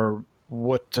Eleanor,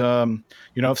 what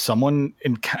if someone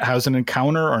has an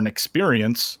encounter or an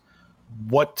experience,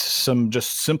 what some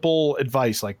just simple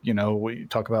advice, like we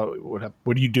talk about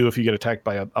what do you do if you get attacked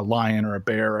by a lion or a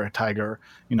bear or a tiger,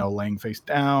 laying face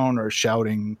down or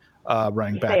shouting,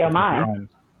 running back. Say, oh my.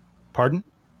 Pardon?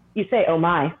 You say, oh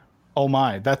my. Oh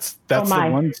my, that's the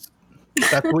ones.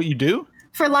 That's what you do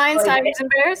for lions, tigers, and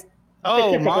bears.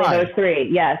 Oh my, those three,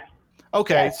 yes.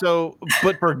 Okay, yes. So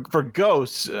but for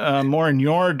ghosts, more in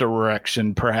your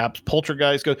direction, perhaps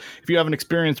poltergeist ghosts. If you have an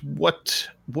experience, what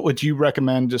would you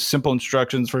recommend? Just simple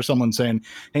instructions for someone saying,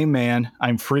 "Hey, man,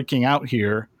 I'm freaking out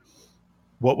here."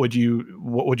 What would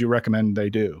you recommend they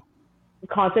do?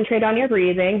 concentrate on your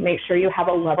breathing. Make sure you have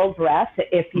a level breath.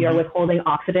 If you're withholding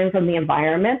oxygen from the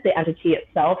environment, the entity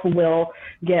itself will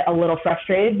get a little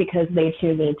frustrated because they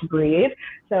too need to breathe.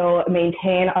 So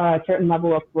maintain a certain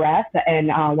level of breath and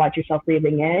watch yourself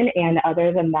breathing in. And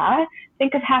other than that,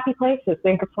 think of happy places,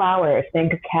 think of flowers,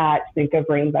 think of cats, think of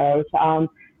rainbows.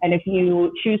 And if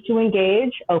you choose to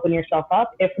engage, open yourself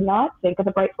up. If not, think of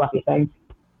the bright, fluffy things.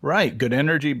 Right. Good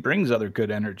energy brings other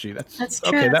good energy. That's true.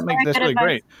 Okay. That's That's really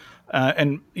great.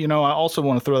 And, I also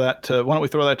want to throw that why don't we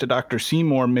throw that to Dr.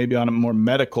 Seymour, maybe on a more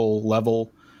medical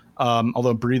level,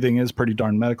 although breathing is pretty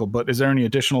darn medical. But is there any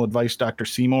additional advice, Dr.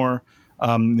 Seymour,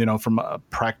 from a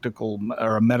practical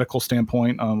or a medical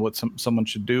standpoint on what someone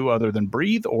should do other than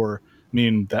breathe? Or,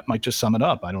 that might just sum it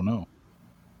up. I don't know.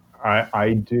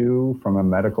 I do, from a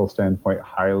medical standpoint,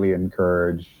 highly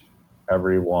encourage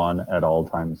everyone at all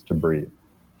times to breathe.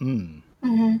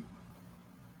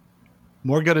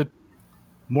 More good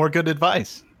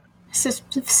advice.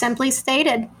 Simply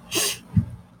stated.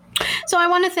 So I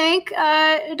want to thank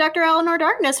Dr. Eleanor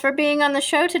Darkness for being on the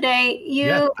show today.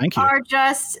 Thank you. Are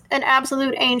just an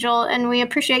absolute angel, and we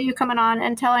appreciate you coming on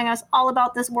and telling us all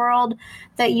about this world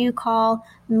that you call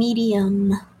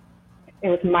medium. It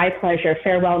was my pleasure.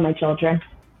 Farewell, my children.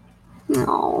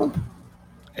 Oh.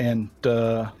 And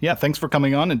thanks for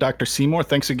coming on. And Dr. Seymour,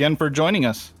 thanks again for joining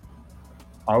us.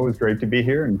 Always great to be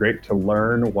here and great to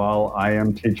learn while I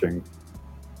am teaching.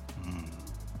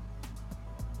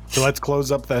 So let's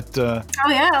close up that.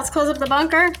 Let's close up the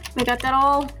bunker. We got that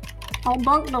all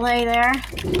bunk delay there.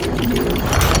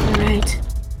 All right.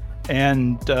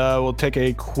 And we'll take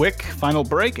a quick final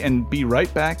break and be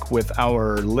right back with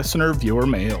our listener viewer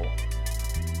mail.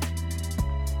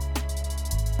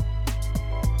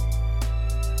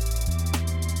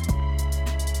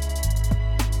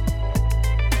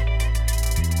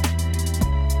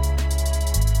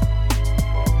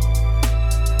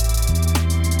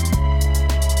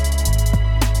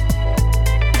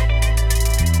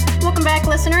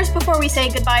 Listeners, before we say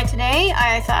goodbye today,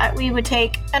 I thought we would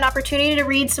take an opportunity to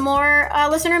read some more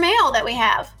listener mail that we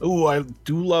have. Oh, I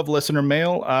do love listener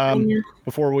mail.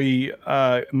 Before we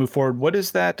move forward, what is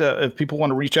that? If people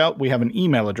want to reach out, we have an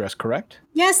email address, correct?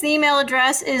 Yes, the email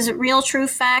address is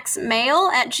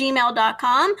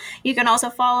realtruefactsmail@gmail.com. You can also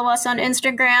follow us on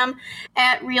Instagram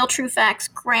at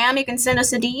realtruefactsgram. You can send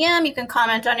us a DM. You can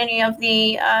comment on any of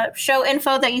the show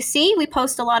info that you see. We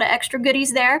post a lot of extra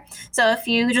goodies there. So if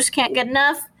you just can't get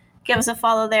enough, give us a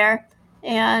follow there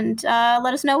and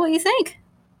let us know what you think.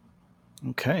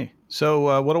 Okay.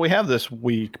 So what do we have this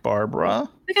week, Barbara?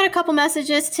 We got a couple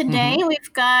messages today.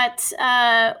 We've got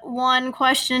one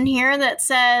question here that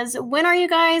says, when are you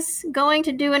guys going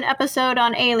to do an episode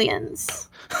on aliens?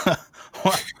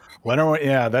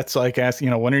 That's like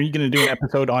asking, when are you going to do an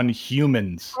episode on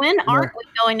humans? When aren't we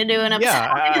going to do an episode?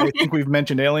 Yeah, I think we've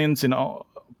mentioned aliens in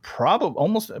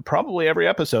probably every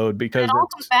episode because it all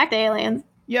comes back to aliens.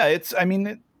 Yeah, it's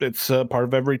part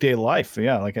of everyday life.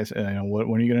 Yeah, like I said, when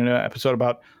are you going to do an episode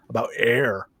about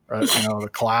air, the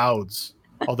clouds?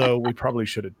 Although we probably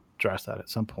should address that at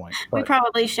some point. But, we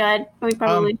probably should.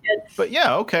 But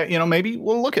yeah, okay. Maybe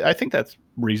we'll look at. I think that's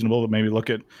reasonable. To maybe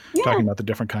look at talking about the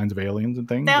different kinds of aliens and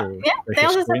things. They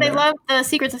also said they love the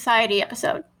Secret Society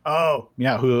episode. Oh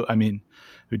yeah, who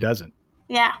doesn't?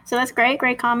 Yeah, so that's great.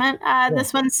 Great comment.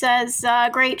 This one says,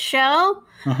 great show.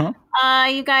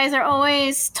 You guys are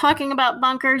always talking about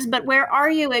bunkers, but where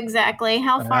are you exactly?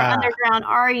 How far underground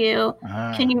are you?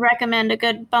 Can you recommend a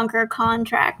good bunker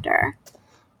contractor?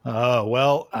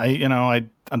 Well, I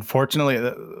unfortunately,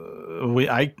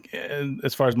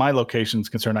 as far as my location is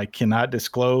concerned, I cannot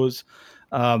disclose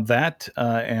that.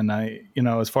 And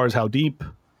as far as how deep,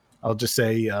 I'll just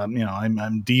say,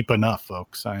 I'm deep enough,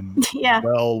 folks. I'm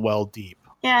well deep.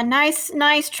 Yeah, nice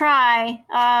try.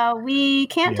 We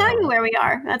can't tell you where we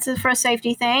are. That's for a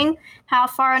safety thing. How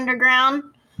far underground?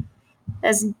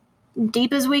 As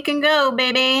deep as we can go,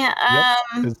 baby.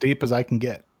 As deep as I can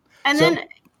get. And then,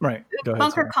 right. Go ahead,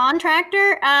 bunker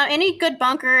contractor. Any good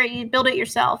bunker, you build it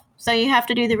yourself. So you have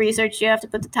to do the research. You have to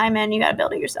put the time in. You got to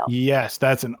build it yourself. Yes,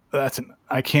 that's an.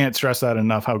 I can't stress that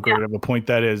enough. How great of a point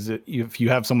that is. If you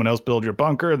have someone else build your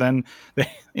bunker, then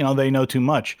they know too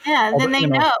much. Yeah, then they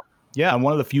know. Yeah,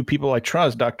 one of the few people I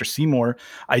trust, Dr. Seymour.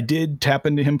 I did tap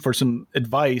into him for some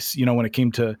advice, when it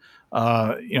came to,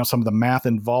 some of the math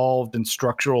involved in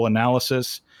structural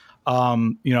analysis.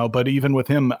 But even with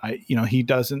him,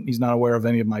 he's not aware of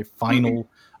any of my final,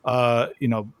 my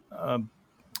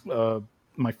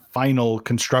final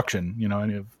construction,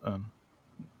 any of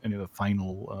the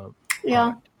final.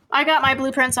 I got my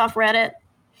blueprints off Reddit.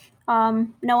 No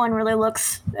one really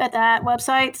looks at that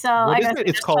website, so What I is guess it?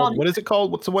 It's called. What is it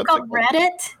called? What's the website? It's called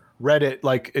Reddit. Reddit,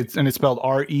 like it's spelled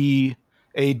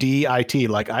READIT.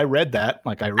 Like I read that.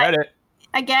 Like I read it.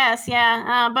 I guess,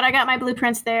 yeah. But I got my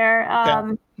blueprints there.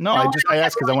 No, I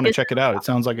asked because I want to check it out. It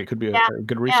sounds like it could be a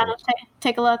good resource. Yeah,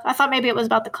 take a look. I thought maybe it was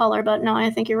about the color, but no, I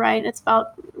think you're right. It's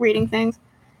about reading things.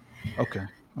 Okay.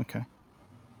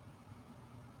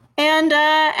 And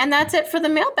that's it for the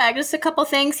mailbag. Just a couple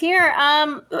things here.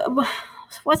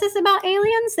 Was this about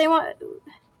aliens?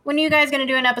 When are you guys going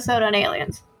to do an episode on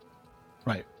aliens?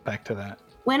 Right. Back to that.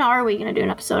 When are we going to do an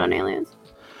episode on aliens?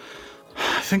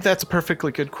 I think that's a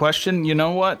perfectly good question. You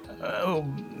know what?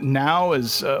 Now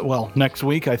is next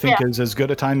week. I think is as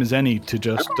good a time as any to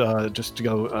just to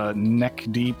go neck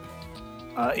deep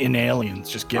in aliens.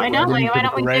 Just get. Why don't we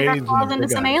dig our claws into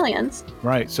some aliens?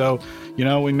 Right. So,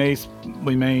 we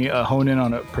may hone in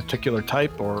on a particular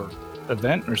type or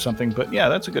event or something. But yeah,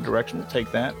 that's a good direction. We'll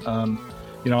take that.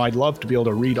 I'd love to be able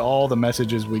to read all the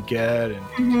messages we get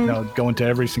and go into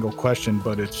every single question,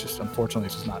 but it's just unfortunately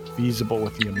it's just not feasible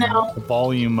with the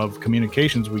volume of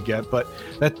communications we get. But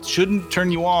that shouldn't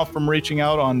turn you off from reaching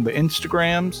out on the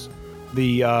Instagrams,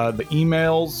 the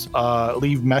emails,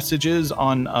 leave messages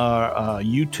on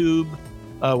YouTube.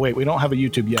 Wait, we don't have a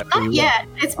YouTube yet. Not yet.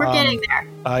 We're getting there.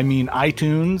 I mean,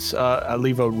 iTunes,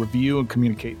 leave a review and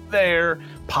communicate there.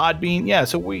 Podbean. Yeah,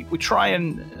 so we try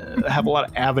and have a lot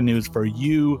of avenues for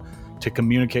you to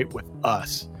communicate with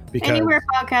us. Because anywhere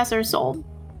podcasts are sold.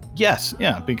 Yes,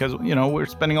 yeah, because, we're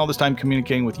spending all this time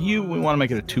communicating with you. We want to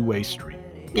make it a two-way street.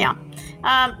 Yeah.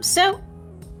 So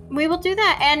we will do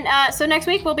that. And so next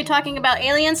week we'll be talking about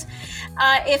aliens.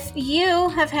 If you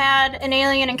have had an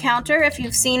alien encounter, if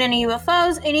you've seen any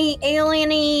UFOs, any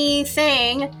alien-y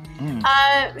thing,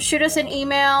 shoot us an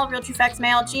email,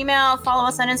 realtruefactsmail@gmail.com. Follow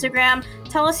us on Instagram.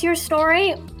 Tell us your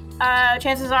story.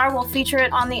 Chances are we'll feature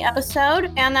it on the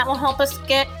episode, and that will help us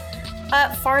get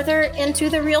farther into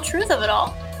the real truth of it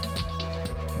all.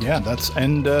 Yeah,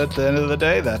 and at the end of the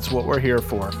day, that's what we're here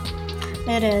for.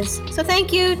 It is. So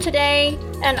thank you today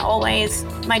and always,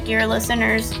 my dear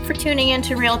listeners, for tuning in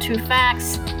to Real True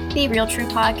Facts, the Real True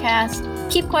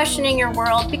podcast. Keep questioning your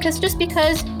world, because just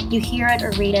because you hear it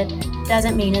or read it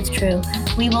doesn't mean it's true.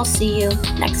 We will see you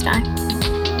next time.